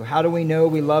also. How do we know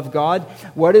we love God?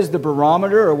 What is the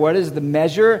barometer, or what is the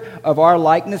measure of our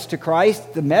likeness to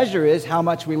Christ? The measure is how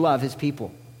much we love his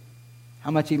people,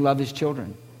 how much he loves his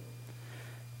children.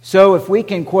 So if we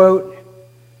can quote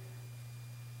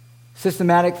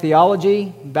systematic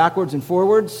theology backwards and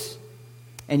forwards,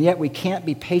 and yet we can't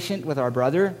be patient with our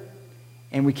brother,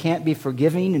 and we can't be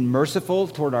forgiving and merciful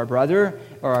toward our brother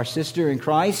or our sister in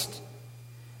Christ,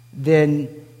 then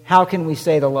how can we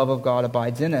say the love of God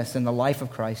abides in us and the life of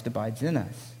Christ abides in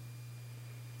us?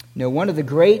 No, one of the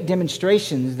great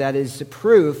demonstrations that is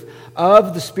proof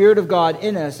of the Spirit of God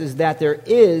in us is that there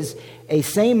is a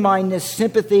same-mindedness,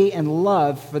 sympathy, and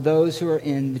love for those who are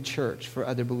in the church, for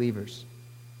other believers.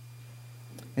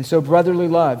 And so brotherly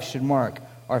love should mark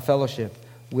our fellowship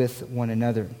with one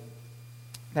another.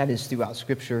 That is throughout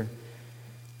Scripture.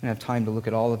 I don't have time to look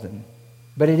at all of them.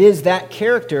 But it is that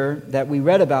character that we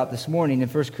read about this morning in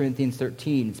 1 Corinthians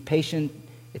 13. It's patient,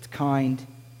 it's kind,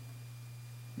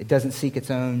 it doesn't seek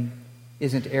its own,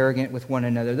 isn't arrogant with one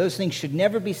another. Those things should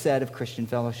never be said of Christian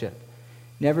fellowship.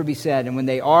 Never be said. And when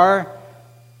they are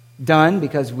done,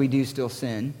 because we do still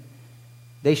sin,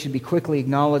 they should be quickly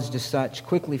acknowledged as such,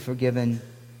 quickly forgiven,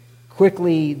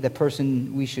 quickly the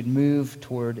person we should move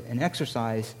toward an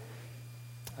exercise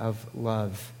of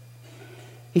love.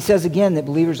 He says again that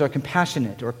believers are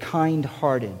compassionate or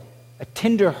kind-hearted. A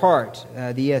tender heart,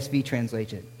 the ESV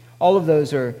translates it. All of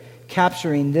those are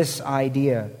capturing this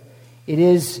idea. It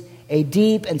is a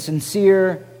deep and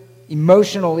sincere,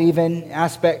 emotional even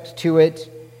aspect to it,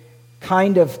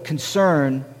 kind of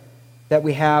concern that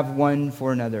we have one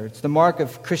for another. It's the mark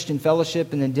of Christian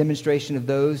fellowship and the demonstration of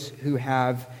those who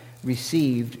have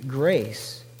received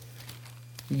grace.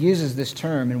 He uses this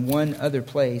term in one other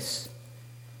place.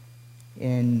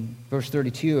 In verse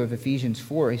 32 of Ephesians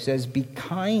 4, he says, be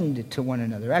kind to one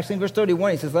another. Actually, in verse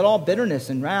 31, he says, let all bitterness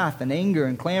and wrath and anger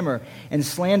and clamor and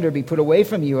slander be put away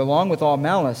from you, along with all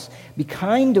malice. Be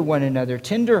kind to one another,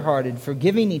 tender-hearted,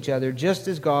 forgiving each other, just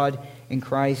as God in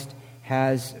Christ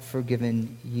has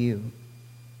forgiven you.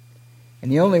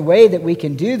 And the only way that we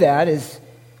can do that is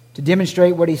to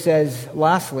demonstrate what he says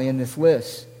lastly in this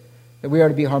list, that we are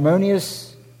to be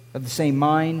harmonious, of the same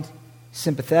mind,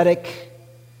 sympathetic,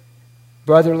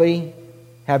 brotherly,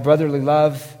 have brotherly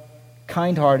love,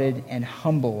 kind-hearted, and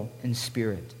humble in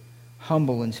spirit.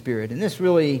 Humble in spirit. And this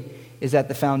really is at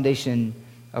the foundation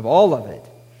of all of it.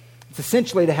 It's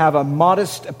essentially to have a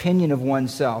modest opinion of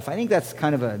oneself. I think that's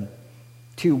kind of a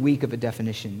too weak of a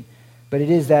definition, but it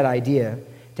is that idea.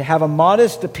 To have a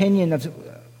modest opinion of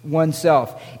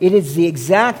oneself. It is the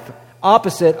exact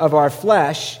opposite of our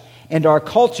flesh and our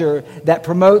culture that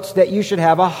promotes that you should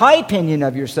have a high opinion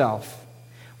of yourself.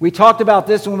 We talked about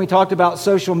this when we talked about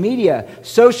social media.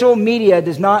 Social media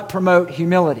does not promote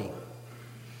humility,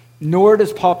 nor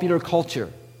does popular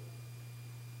culture.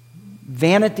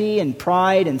 Vanity and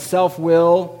pride and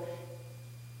self-will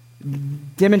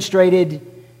demonstrated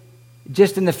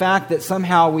just in the fact that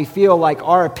somehow we feel like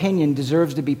our opinion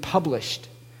deserves to be published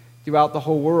throughout the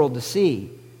whole world to see.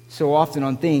 So often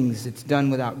on things, it's done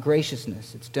without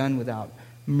graciousness. It's done without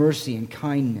mercy and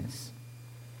kindness.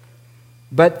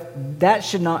 But that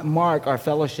should not mark our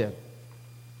fellowship.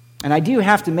 And I do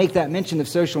have to make that mention of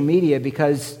social media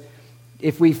because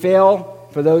if we fail,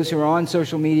 for those who are on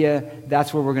social media,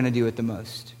 that's where we're going to do it the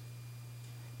most.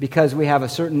 Because we have a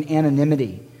certain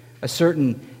anonymity, a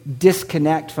certain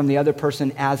disconnect from the other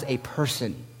person as a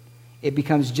person. It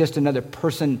becomes just another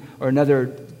person or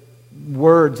another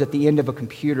words at the end of a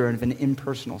computer and of an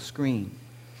impersonal screen.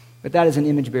 But that is an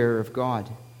image bearer of God.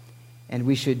 And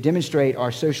we should demonstrate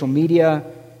our social media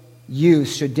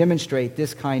use should demonstrate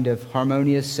this kind of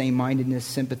harmonious, same-mindedness,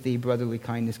 sympathy, brotherly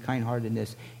kindness,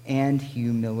 kind-heartedness, and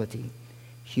humility.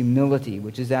 Humility,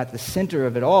 which is at the center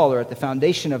of it all, or at the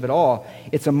foundation of it all.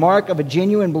 It's a mark of a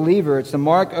genuine believer. It's the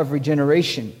mark of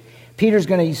regeneration. Peter's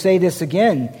going to say this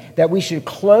again, that we should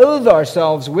clothe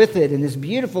ourselves with it in this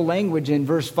beautiful language in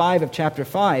verse 5 of chapter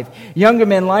 5. Younger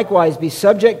men likewise, be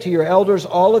subject to your elders.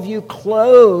 All of you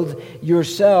clothe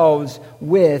yourselves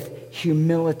with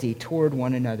humility toward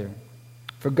one another.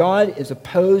 For God is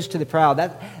opposed to the proud.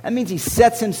 That means he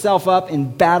sets himself up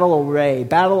in battle array,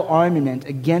 battle armament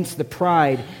against the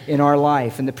pride in our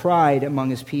life and the pride among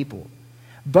his people.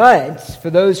 But for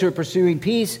those who are pursuing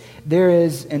peace, there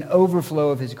is an overflow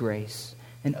of his grace,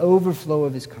 an overflow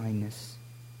of his kindness.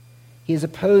 He is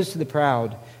opposed to the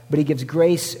proud, but he gives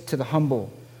grace to the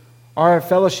humble. Our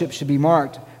fellowship should be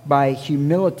marked by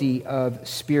humility of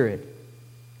spirit.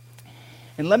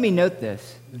 And let me note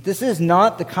this. This is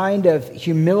not the kind of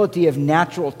humility of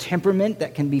natural temperament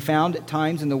that can be found at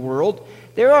times in the world.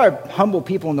 There are humble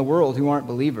people in the world who aren't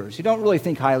believers, who don't really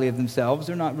think highly of themselves.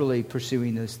 They're not really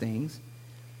pursuing those things.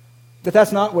 But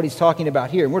that's not what he's talking about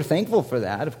here. And we're thankful for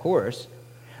that, of course.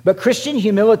 But Christian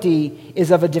humility is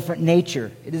of a different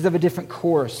nature. It is of a different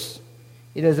course.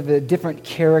 It is of a different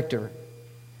character.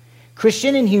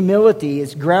 Christian humility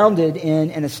is grounded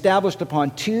in and established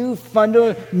upon two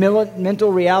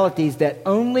fundamental realities that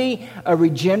only a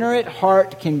regenerate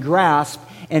heart can grasp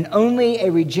and only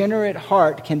a regenerate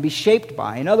heart can be shaped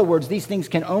by. In other words, these things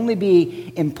can only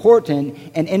be important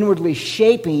and inwardly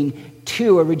shaping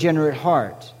to a regenerate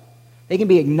heart. They can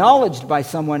be acknowledged by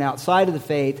someone outside of the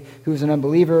faith who is an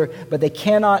unbeliever, but they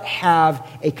cannot have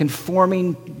a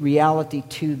conforming reality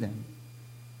to them.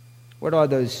 What are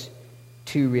those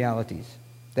two realities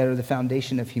that are the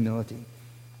foundation of humility?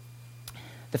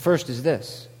 The first is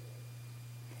this: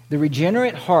 the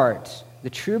regenerate heart, the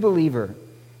true believer,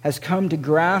 has come to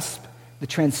grasp the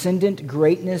transcendent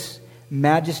greatness,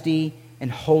 majesty, and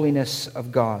holiness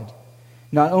of God,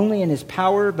 not only in His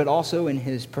power, but also in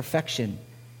His perfection.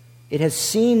 It has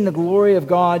seen the glory of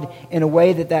God in a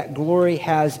way that glory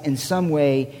has in some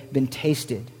way been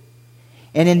tasted.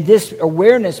 And in this,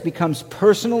 awareness becomes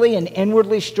personally and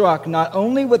inwardly struck, not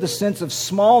only with a sense of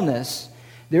smallness.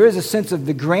 There is a sense of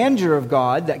the grandeur of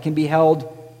God that can be held,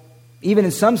 even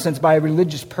in some sense, by a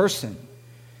religious person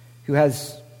who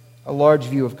has a large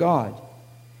view of God.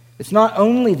 It's not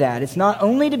only that. It's not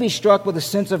only to be struck with a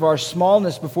sense of our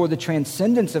smallness before the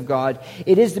transcendence of God.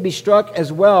 It is to be struck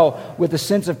as well with a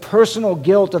sense of personal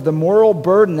guilt of the moral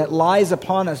burden that lies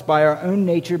upon us by our own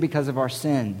nature because of our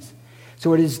sins.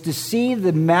 So it is to see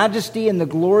the majesty and the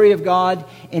glory of God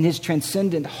in His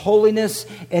transcendent holiness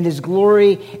and His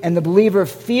glory, and the believer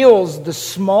feels the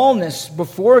smallness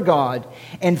before God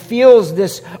and feels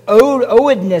this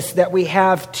owedness that we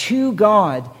have to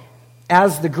God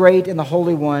as the great and the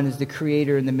Holy One, as the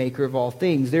creator and the maker of all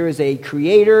things. There is a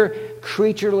creator,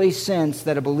 creaturely sense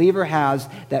that a believer has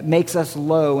that makes us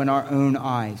low in our own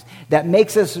eyes, that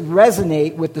makes us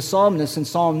resonate with the psalmist in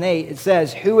Psalm 8. It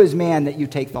says, "Who is man that you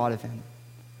take thought of him?"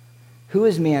 Who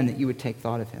is man that you would take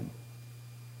thought of him?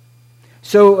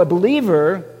 So a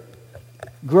believer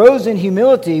grows in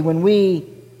humility when we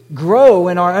grow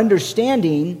in our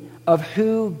understanding of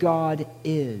who God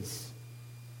is.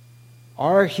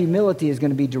 Our humility is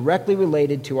going to be directly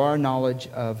related to our knowledge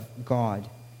of God.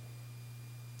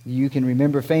 You can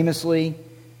remember famously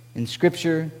in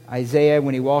Scripture, Isaiah,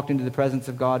 when he walked into the presence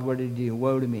of God, what did he do?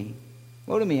 Woe to me.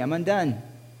 Woe to me, I'm undone.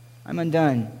 I'm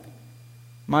undone.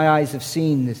 My eyes have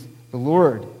seen the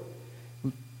Lord.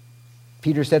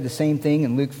 Peter said the same thing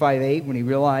in Luke 5:8 when he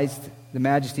realized the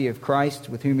majesty of Christ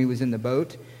with whom he was in the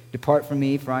boat. "Depart from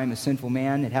me, for I am a sinful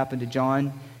man." It happened to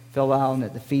John. Fell down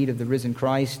at the feet of the risen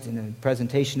Christ in a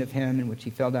presentation of Him in which he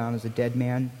fell down as a dead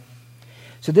man.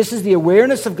 So this is the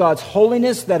awareness of God's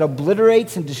holiness that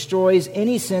obliterates and destroys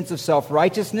any sense of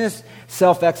self-righteousness,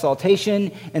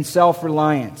 self-exaltation, and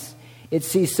self-reliance. It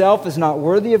sees self as not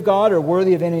worthy of God or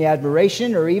worthy of any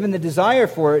admiration or even the desire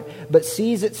for it, but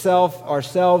sees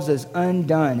ourselves as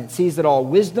undone. It sees that all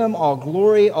wisdom, all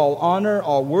glory, all honor,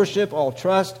 all worship, all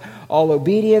trust, all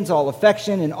obedience, all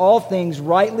affection, and all things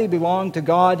rightly belong to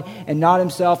God and not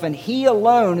himself, and He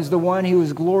alone is the one who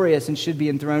is glorious and should be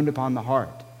enthroned upon the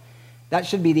heart. That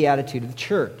should be the attitude of the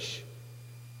church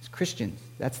as Christians.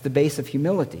 That's the base of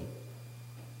humility.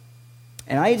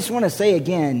 And I just want to say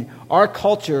again, our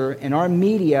culture and our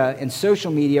media and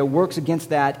social media works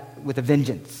against that with a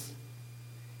vengeance.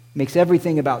 Makes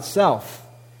everything about self.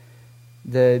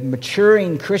 The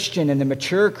maturing Christian and the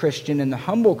mature Christian and the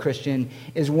humble Christian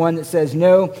is one that says,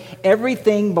 no,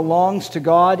 everything belongs to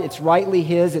God. It's rightly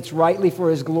His. It's rightly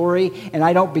for His glory. And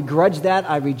I don't begrudge that.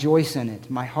 I rejoice in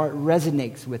it. My heart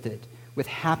resonates with it, with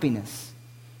happiness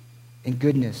and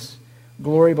goodness.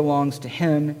 Glory belongs to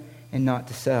Him and not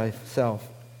to self.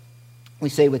 We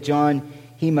say with John,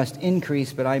 he must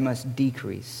increase, but I must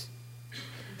decrease.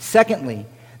 Secondly,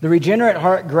 the regenerate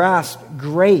heart grasps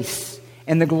grace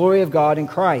and the glory of God in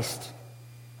Christ.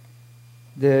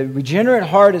 The regenerate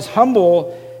heart is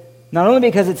humble not only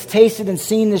because it's tasted and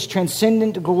seen this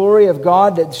transcendent glory of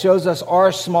God that shows us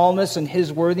our smallness and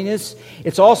His worthiness.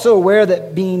 It's also aware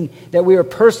that we are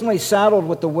personally saddled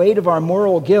with the weight of our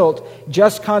moral guilt,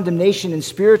 just condemnation, and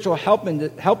spiritual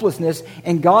helplessness,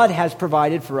 and God has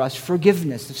provided for us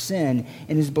forgiveness of sin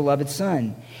in His beloved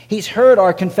Son. He's heard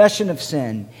our confession of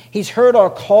sin. He's heard our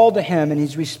call to Him, and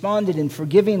He's responded in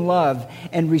forgiving love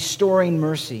and restoring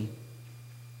mercy.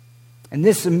 And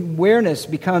this awareness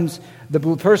the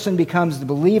person becomes the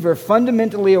believer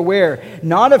fundamentally aware,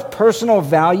 not of personal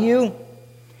value,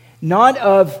 not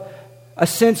of a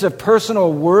sense of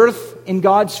personal worth in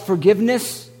God's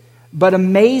forgiveness, but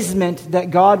amazement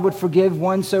that God would forgive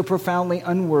one so profoundly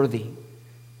unworthy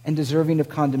and deserving of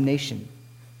condemnation.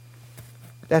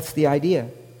 That's the idea.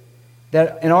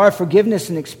 That in our forgiveness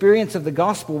and experience of the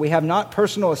gospel, we have not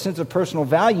a sense of personal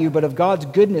value, but of God's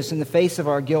goodness in the face of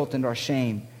our guilt and our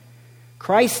shame.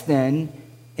 Christ then,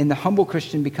 in the humble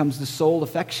Christian, becomes the sole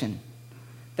affection.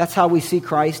 That's how we see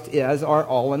Christ as our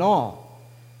all in all.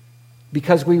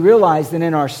 Because we realize that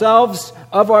in ourselves,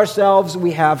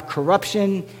 we have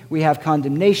corruption, we have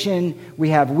condemnation, we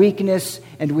have weakness,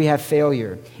 and we have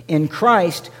failure. In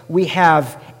Christ, we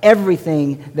have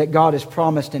everything that God has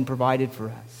promised and provided for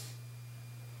us.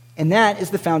 And that is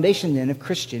the foundation then of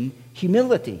Christian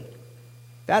humility.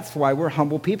 That's why we're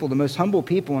humble people. The most humble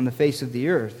people on the face of the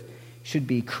earth should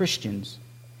be Christians.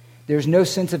 There's no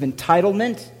sense of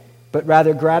entitlement, but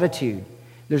rather gratitude.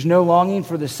 There's no longing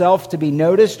for the self to be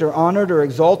noticed or honored or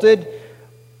exalted,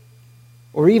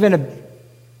 or even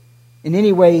in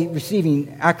any way receiving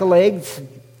accolades,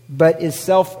 but is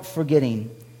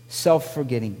self-forgetting.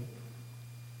 Self-forgetting.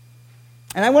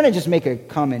 And I want to just make a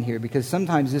comment here, because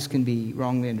sometimes this can be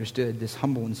wrongly understood, this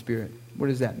humble in spirit. What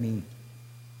does that mean?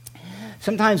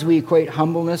 Sometimes we equate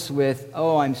humbleness with,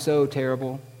 oh, I'm so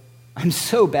terrible. I'm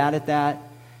so bad at that.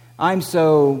 I'm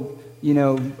so,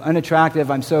 unattractive.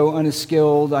 I'm so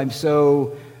unskilled. I'm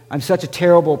such a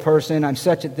terrible person. I'm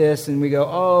such at this. And we go,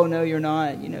 oh, no, you're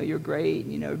not. You're great.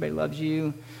 Everybody loves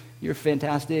you. You're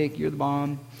fantastic. You're the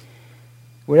bomb.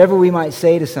 Whatever we might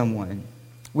say to someone,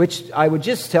 which I would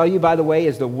just tell you, by the way,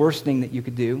 is the worst thing that you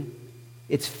could do.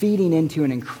 It's feeding into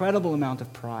an incredible amount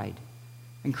of pride.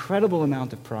 Incredible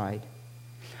amount of pride.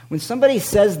 When somebody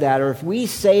says that, or if we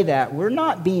say that, we're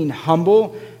not being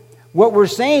humble. What we're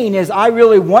saying is, I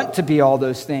really want to be all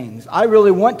those things. I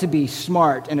really want to be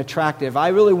smart and attractive. I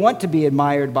really want to be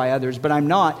admired by others, but I'm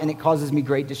not, and it causes me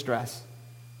great distress.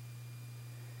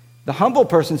 The humble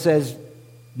person says,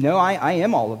 no, I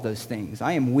am all of those things.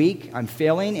 I am weak, I'm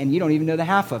failing, and you don't even know the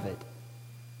half of it.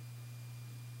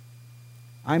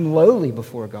 I'm lowly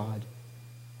before God,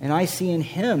 and I see in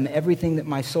Him everything that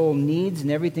my soul needs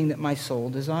and everything that my soul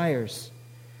desires.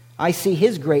 I see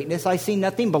His greatness. I see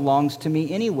nothing belongs to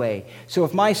me anyway. So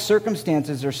if my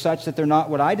circumstances are such that they're not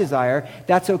what I desire,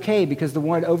 that's okay, because the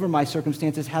one over my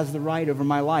circumstances has the right over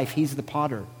my life. He's the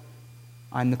potter.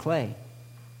 I'm the clay.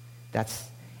 That's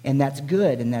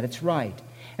good, and that it's right.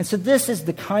 And so this is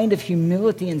the kind of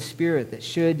humility and spirit that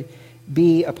should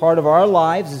be a part of our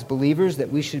lives as believers, that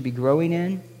we should be growing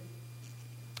in.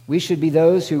 We should be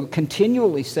those who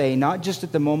continually say, not just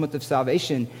at the moment of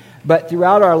salvation, but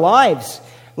throughout our lives,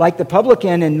 like the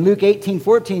publican in Luke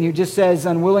 18:14, who just says,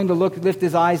 unwilling to lift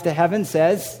his eyes to heaven,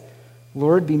 says,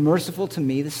 Lord, be merciful to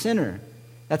me, the sinner.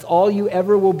 That's all you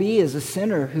ever will be, is a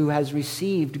sinner who has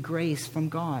received grace from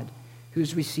God,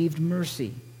 who's received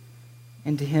mercy.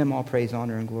 And to Him all praise,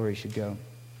 honor, and glory should go.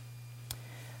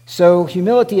 So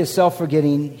humility is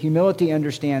self-forgetting. Humility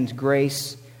understands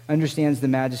grace, understands the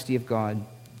majesty of God.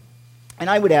 And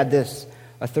I would add this,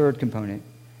 a third component,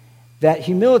 that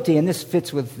humility, and this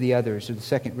fits with the others, or the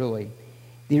second really,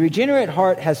 the regenerate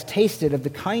heart has tasted of the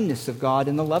kindness of God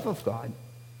and the love of God.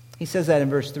 He says that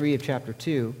in verse 3 of chapter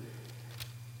 2.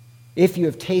 If you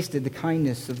have tasted the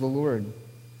kindness of the Lord.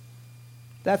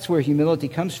 That's where humility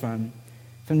comes from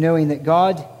knowing that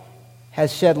God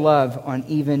has shed love on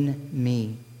even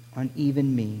me.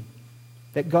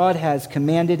 That God has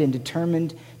commanded and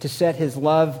determined to set His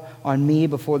love on me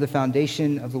before the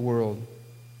foundation of the world.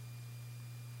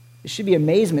 It should be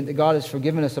amazement that God has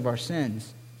forgiven us of our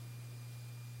sins.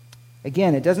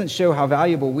 Again, it doesn't show how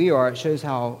valuable we are. It shows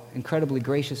how incredibly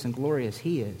gracious and glorious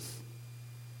He is.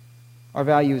 Our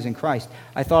value is in Christ.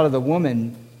 I thought of the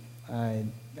woman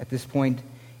at this point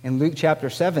in Luke chapter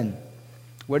 7.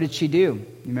 What did she do? You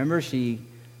remember, she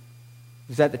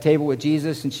was at the table with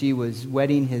Jesus and she was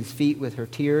wetting His feet with her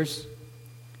tears.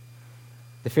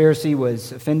 The Pharisee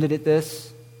was offended at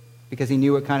this because he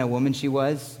knew what kind of woman she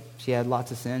was. She had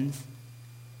lots of sins.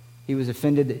 He was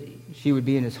offended that she would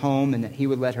be in his home and that he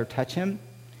would let her touch him.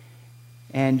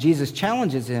 And Jesus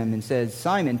challenges him and says,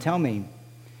 Simon, tell me,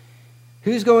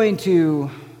 who's going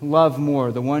to love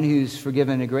more, the one who's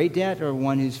forgiven a great debt or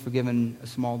one who's forgiven a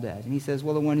small debt? And he says,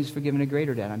 well, the one who's forgiven a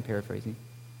greater debt. I'm paraphrasing.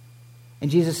 And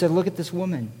Jesus said, look at this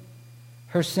woman.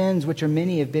 Her sins, which are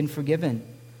many, have been forgiven.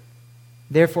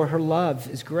 Therefore, her love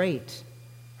is great.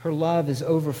 Her love is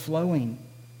overflowing.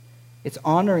 It's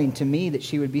honoring to me that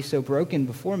she would be so broken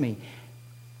before me.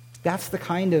 That's the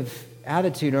kind of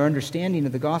attitude or understanding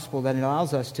of the gospel that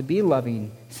allows us to be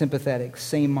loving, sympathetic,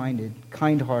 same-minded,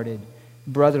 kind-hearted,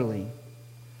 brotherly.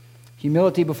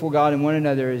 Humility before God and one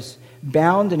another is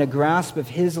bound in a grasp of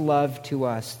His love to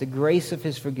us, the grace of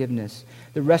His forgiveness,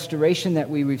 the restoration that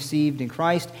we received in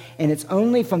Christ, and it's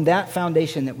only from that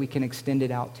foundation that we can extend it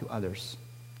out to others.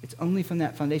 It's only from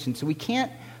that foundation. So we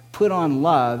can't put on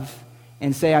love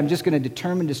and say, I'm just going to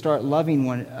determine to start loving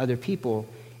other people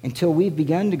until we've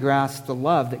begun to grasp the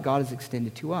love that God has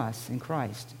extended to us in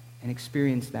Christ and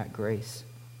experience that grace.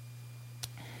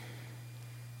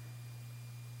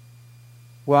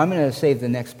 Well, I'm going to save the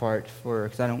next part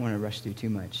because I don't want to rush through too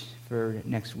much, for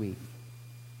next week.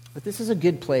 But this is a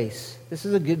good place. This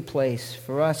is a good place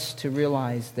for us to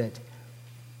realize that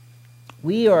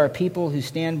We are a people who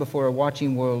stand before a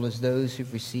watching world as those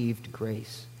who've received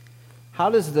grace. How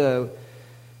does the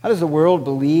world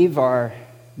believe our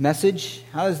message?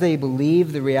 How does they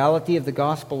believe the reality of the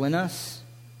gospel in us?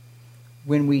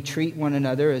 When we treat one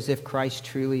another as if Christ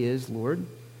truly is Lord.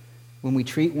 When we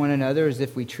treat one another as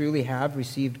if we truly have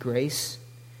received grace.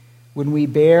 When we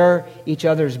bear each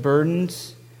other's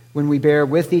burdens. When we bear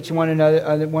with one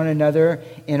another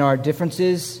in our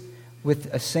differences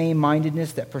with a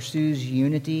same-mindedness that pursues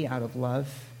unity out of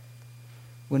love.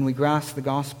 When we grasp the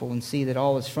gospel and see that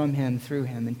all is from Him, through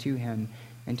Him, and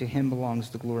to Him belongs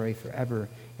the glory forever,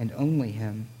 and only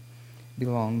Him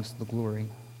belongs the glory.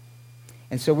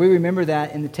 And so we remember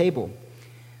that in the table.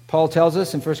 Paul tells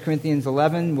us in 1 Corinthians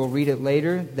 11, we'll read it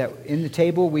later, that in the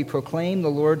table we proclaim the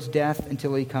Lord's death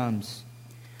until He comes.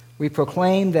 We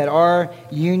proclaim that our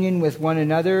union with one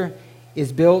another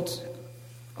is built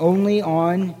only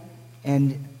on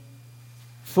and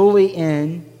fully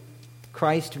in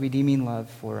Christ's redeeming love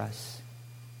for us.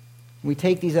 We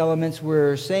take these elements,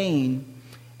 we're saying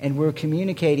and we're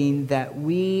communicating that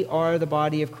we are the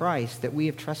body of Christ, that we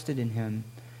have trusted in Him,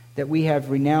 that we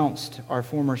have renounced our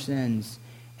former sins,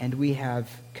 and we have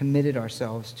committed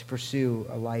ourselves to pursue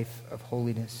a life of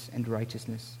holiness and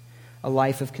righteousness, a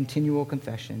life of continual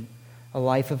confession, a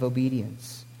life of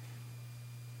obedience.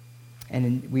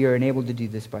 And we are enabled to do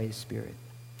this by His Spirit.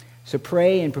 So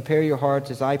pray and prepare your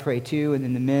hearts as I pray too, and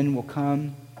then the men will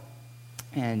come,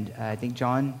 and I think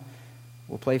John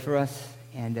will play for us,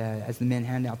 and as the men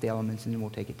hand out the elements, and then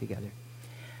we'll take it together.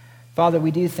 Father,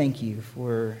 we do thank You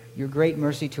for Your great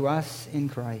mercy to us in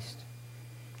Christ.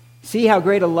 See how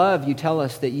great a love You tell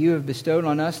us that You have bestowed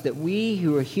on us, that we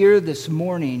who are here this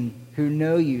morning, who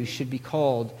know You, should be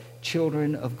called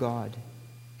children of God.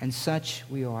 And such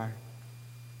we are.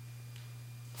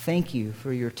 Thank You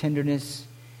for Your tenderness,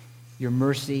 Your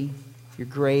mercy, Your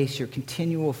grace, Your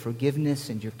continual forgiveness,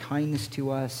 and Your kindness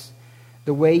to us.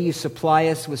 The way You supply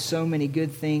us with so many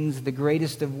good things, the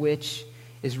greatest of which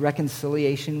is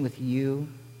reconciliation with You.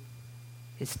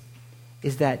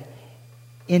 Is that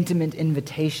intimate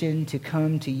invitation to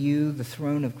come to You, the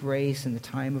throne of grace, in the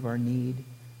time of our need.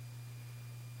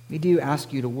 We do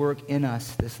ask You to work in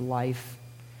us this life.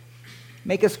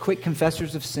 Make us quick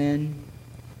confessors of sin,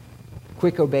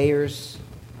 quick obeyers.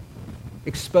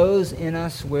 Expose in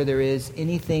us where there is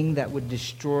anything that would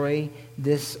destroy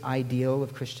this ideal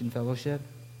of Christian fellowship,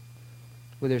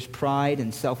 where there's pride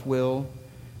and self-will,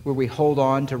 where we hold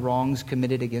on to wrongs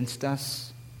committed against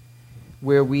us,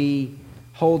 where we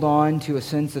hold on to a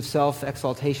sense of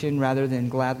self-exaltation rather than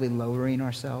gladly lowering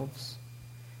ourselves,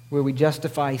 where we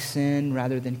justify sin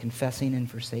rather than confessing and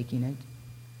forsaking it.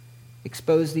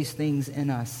 Expose these things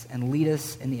in us and lead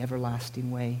us in the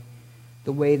everlasting way,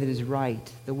 the way that is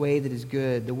right, the way that is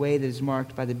good, the way that is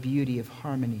marked by the beauty of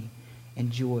harmony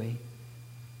and joy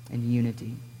and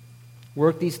unity.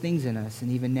 Work these things in us,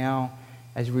 and even now,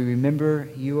 as we remember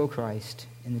You, O Christ,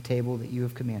 in the table that You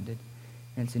have commanded.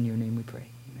 And it's in Your name we pray.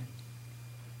 Amen.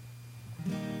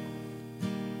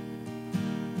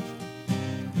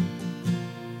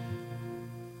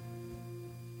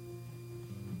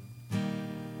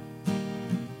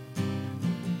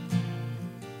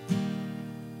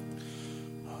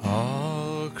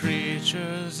 All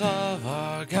creatures of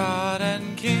our God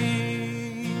and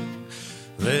King,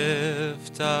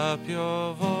 lift up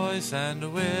your voice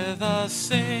and with us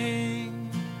sing.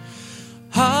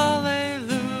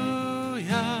 Hallelujah,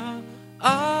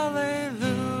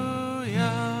 Alleluia.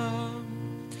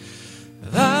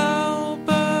 Thou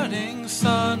burning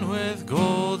sun with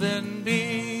golden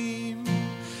beam,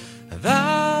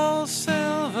 thou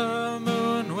silver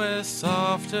moon with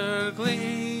softer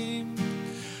gleam.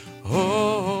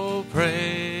 Oh,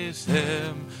 praise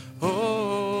Him,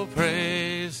 oh,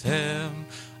 praise Him.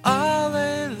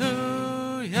 Alleluia,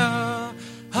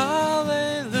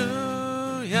 Alleluia,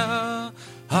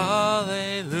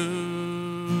 Alleluia.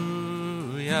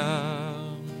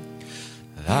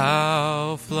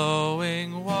 Thou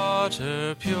flowing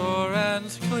water pure and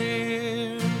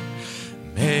clear,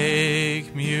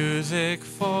 make music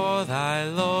for Thy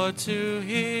Lord to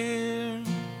hear.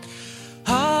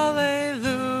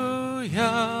 Hallelujah,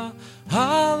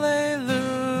 hallelujah.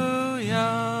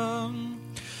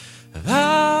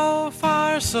 Thou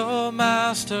fire so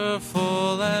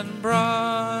masterful and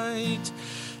bright,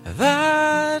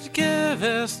 that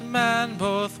givest man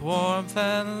both warmth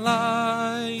and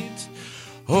light.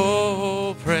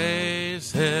 Oh,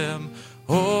 praise Him,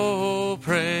 oh,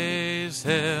 praise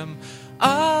Him.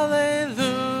 Alleluia,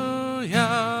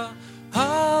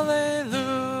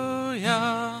 Alleluia,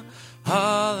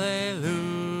 Alleluia.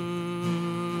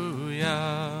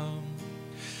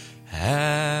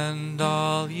 And all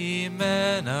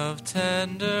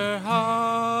tender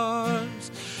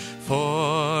hearts.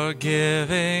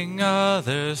 Forgiving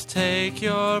others, take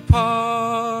your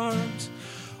part.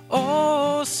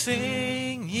 Oh,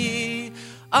 sing ye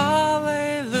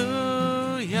Alleluia.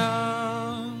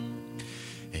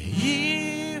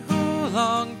 Ye who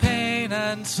long pain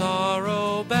and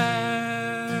sorrow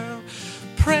bear,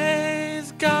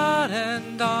 praise God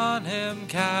and on him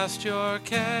cast your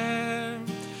care.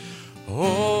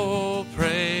 Oh,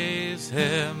 praise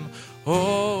him,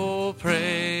 oh,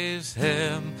 praise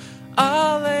him.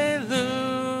 Alleluia,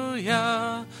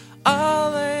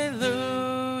 alleluia,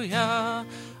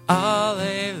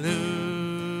 alleluia.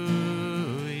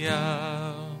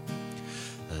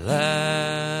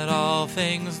 Let all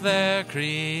things their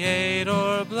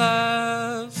Creator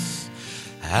bless,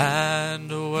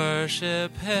 and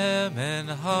worship him in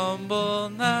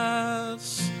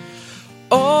humbleness.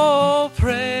 Oh,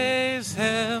 praise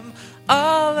him,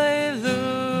 alleluia.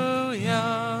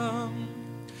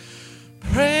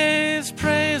 Praise,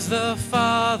 praise the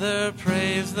Father,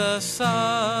 praise the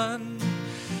Son,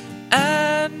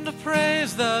 and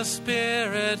praise the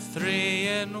Spirit, three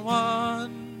in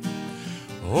one.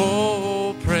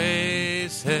 Oh,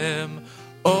 praise him,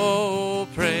 oh,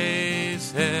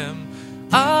 praise him,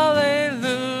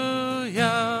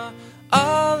 alleluia,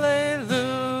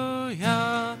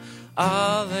 alleluia,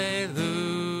 alleluia.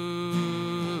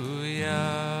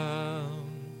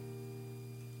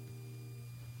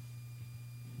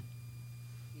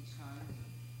 Each time we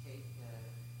take the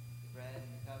bread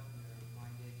and the cup, we are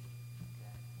reminded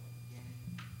that, again,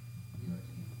 we are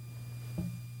to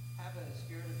have a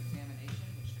spirit of examination,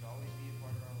 which should always be a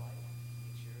part of our life, to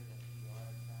make sure that we are,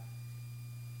 in fact,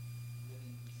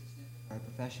 living consistent with our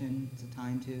profession. It's a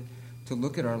time to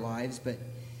look at our lives, but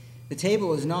the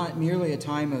table is not merely a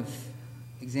time of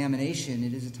examination.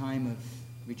 It is a time of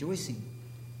rejoicing.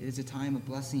 It is a time of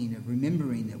blessing, of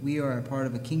remembering that we are a part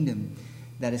of a kingdom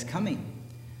that is coming.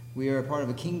 We are a part of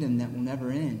a kingdom that will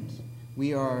never end.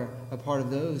 We are a part of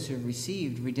those who have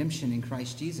received redemption in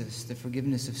Christ Jesus, the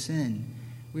forgiveness of sin.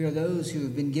 We are those who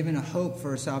have been given a hope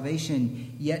for a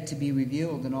salvation yet to be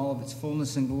revealed in all of its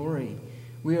fullness and glory.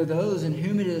 We are those in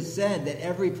whom it is said that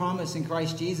every promise in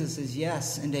Christ Jesus is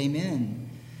yes and amen.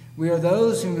 We are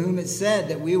those in whom it's said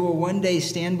that we will one day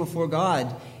stand before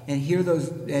God and hear those,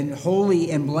 and holy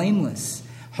and blameless,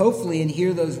 hopefully, and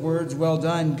hear those words, "Well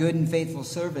done, good and faithful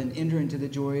servant, enter into the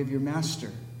joy of your master."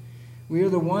 We are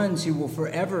the ones who will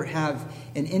forever have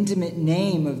an intimate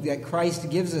name that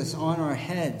Christ gives us on our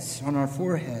heads, on our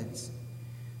foreheads.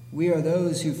 We are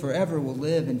those who forever will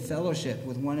live in fellowship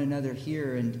with one another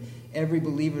here and every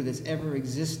believer that's ever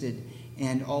existed,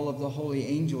 and all of the holy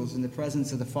angels in the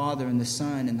presence of the Father and the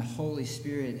Son and the Holy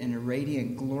Spirit in a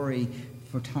radiant glory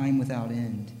for time without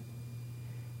end.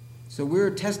 So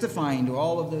we're testifying to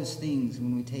all of those things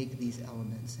when we take these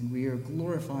elements, and we are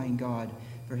glorifying God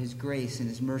for his grace and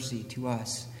his mercy to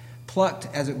us, plucked,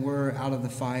 as it were, out of the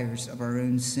fires of our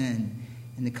own sin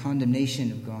and the condemnation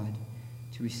of God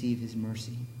to receive his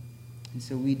mercy. And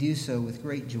so we do so with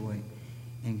great joy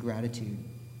and gratitude.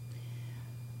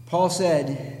 Paul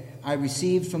said, "I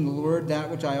received from the Lord that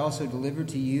which I also delivered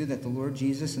to you, that the Lord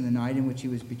Jesus, in the night in which he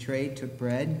was betrayed, took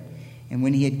bread. And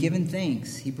when he had given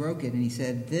thanks, he broke it, and he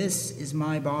said, 'This is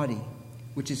my body,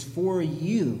 which is for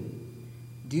you.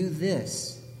 Do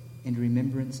this in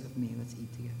remembrance of me.'" Let's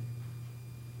eat together.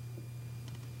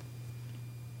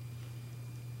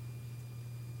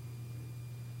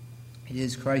 It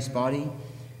is Christ's body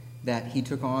that he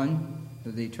took on,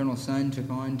 that the eternal Son took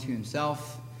on to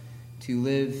himself, to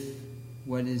live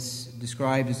what is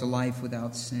described as a life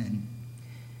without sin,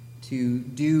 to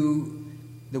do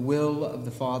the will of the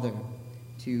Father,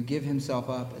 to give himself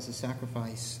up as a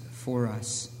sacrifice for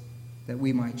us, that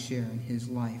we might share in his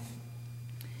life.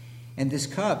 And this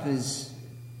cup is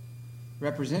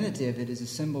representative. It is a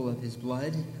symbol of his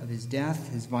blood, of his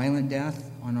death, his violent death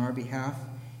on our behalf.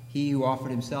 He who offered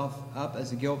himself up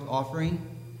as a guilt offering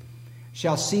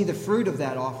shall see the fruit of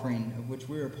that offering, of which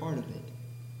we are a part of it,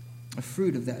 a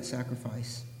fruit of that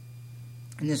sacrifice.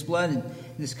 And this blood and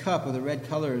this cup of the red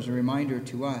color is a reminder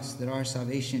to us that our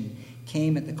salvation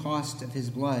came at the cost of his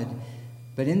blood.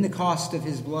 But in the cost of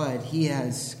his blood, he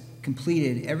has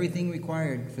completed everything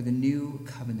required for the new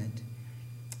covenant,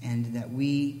 and that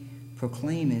we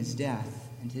proclaim his death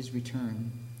and his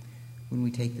return when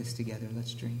we take this together.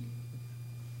 Let's drink.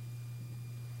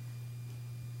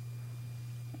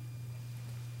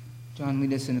 John,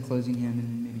 lead us in a closing hymn, and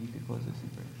then maybe you could close us in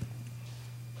prayer.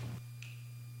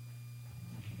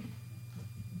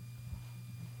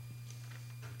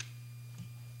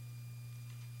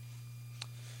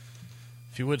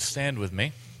 If you would stand with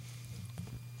me,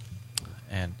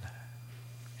 and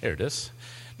Here it is.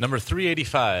 Number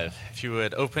 385. If you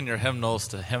would open your hymnals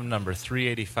to hymn number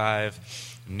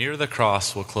 385, Near the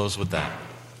Cross, we'll close with that.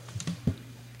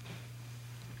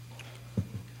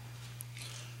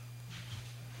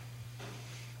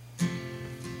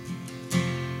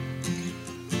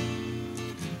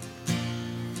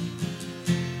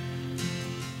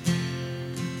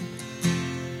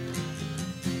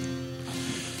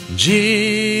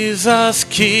 Jesus,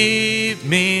 keep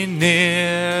me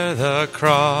near the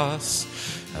cross,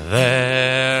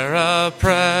 there a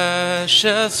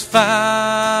precious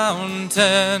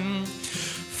fountain,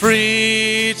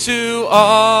 free to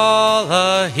all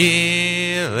a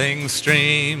healing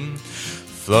stream,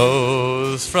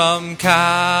 flows from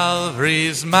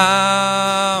Calvary's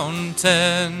mountain.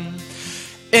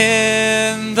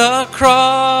 In the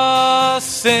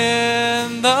cross,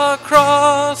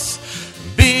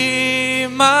 be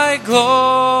my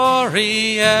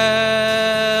glory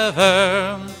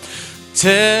ever,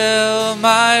 till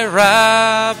my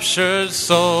raptured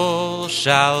soul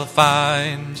shall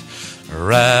find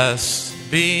rest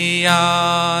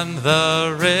beyond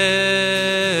the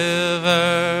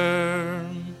river.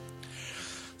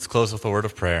 Let's close with a word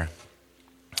of prayer.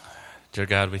 Dear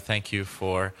God, we thank you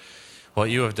for what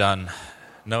you have done,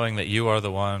 knowing that you are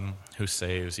the one who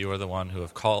saves, you are the one who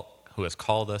has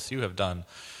called us. You have done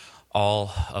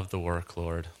all of the work,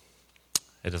 Lord.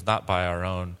 It is not by our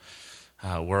own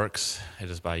works. It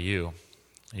is by you,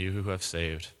 you who have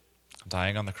saved,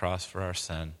 dying on the cross for our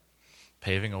sin,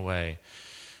 paving a way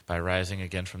by rising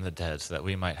again from the dead so that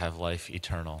we might have life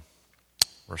eternal,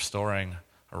 restoring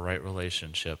a right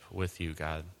relationship with you,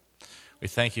 God. We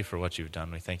thank you for what you've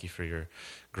done. We thank you for your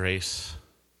grace,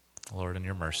 Lord, and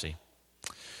your mercy.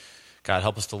 God,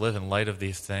 help us to live in light of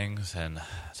these things and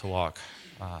to walk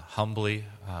humbly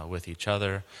with each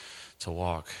other, to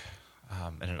walk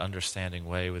in an understanding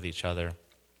way with each other.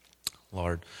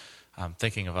 Lord,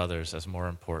 thinking of others as more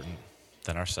important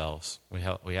than ourselves.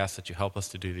 We ask that you help us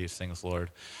to do these things,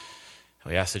 Lord.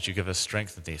 We ask that you give us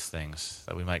strength in these things,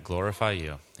 that we might glorify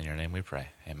you. In your name we pray.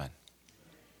 Amen.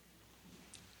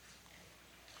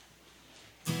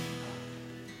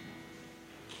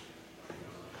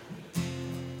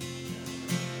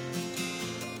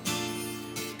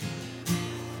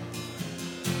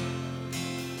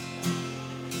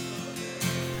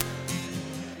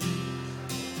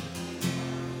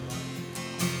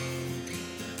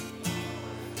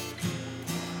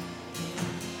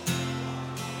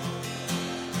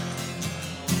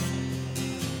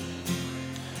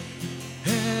 In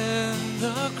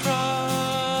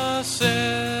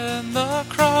the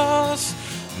cross,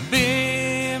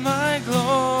 be my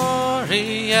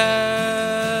glory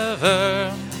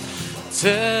ever,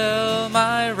 till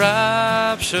my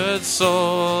raptured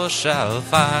soul shall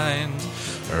find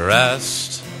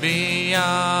rest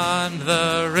beyond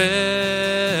the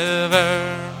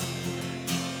river.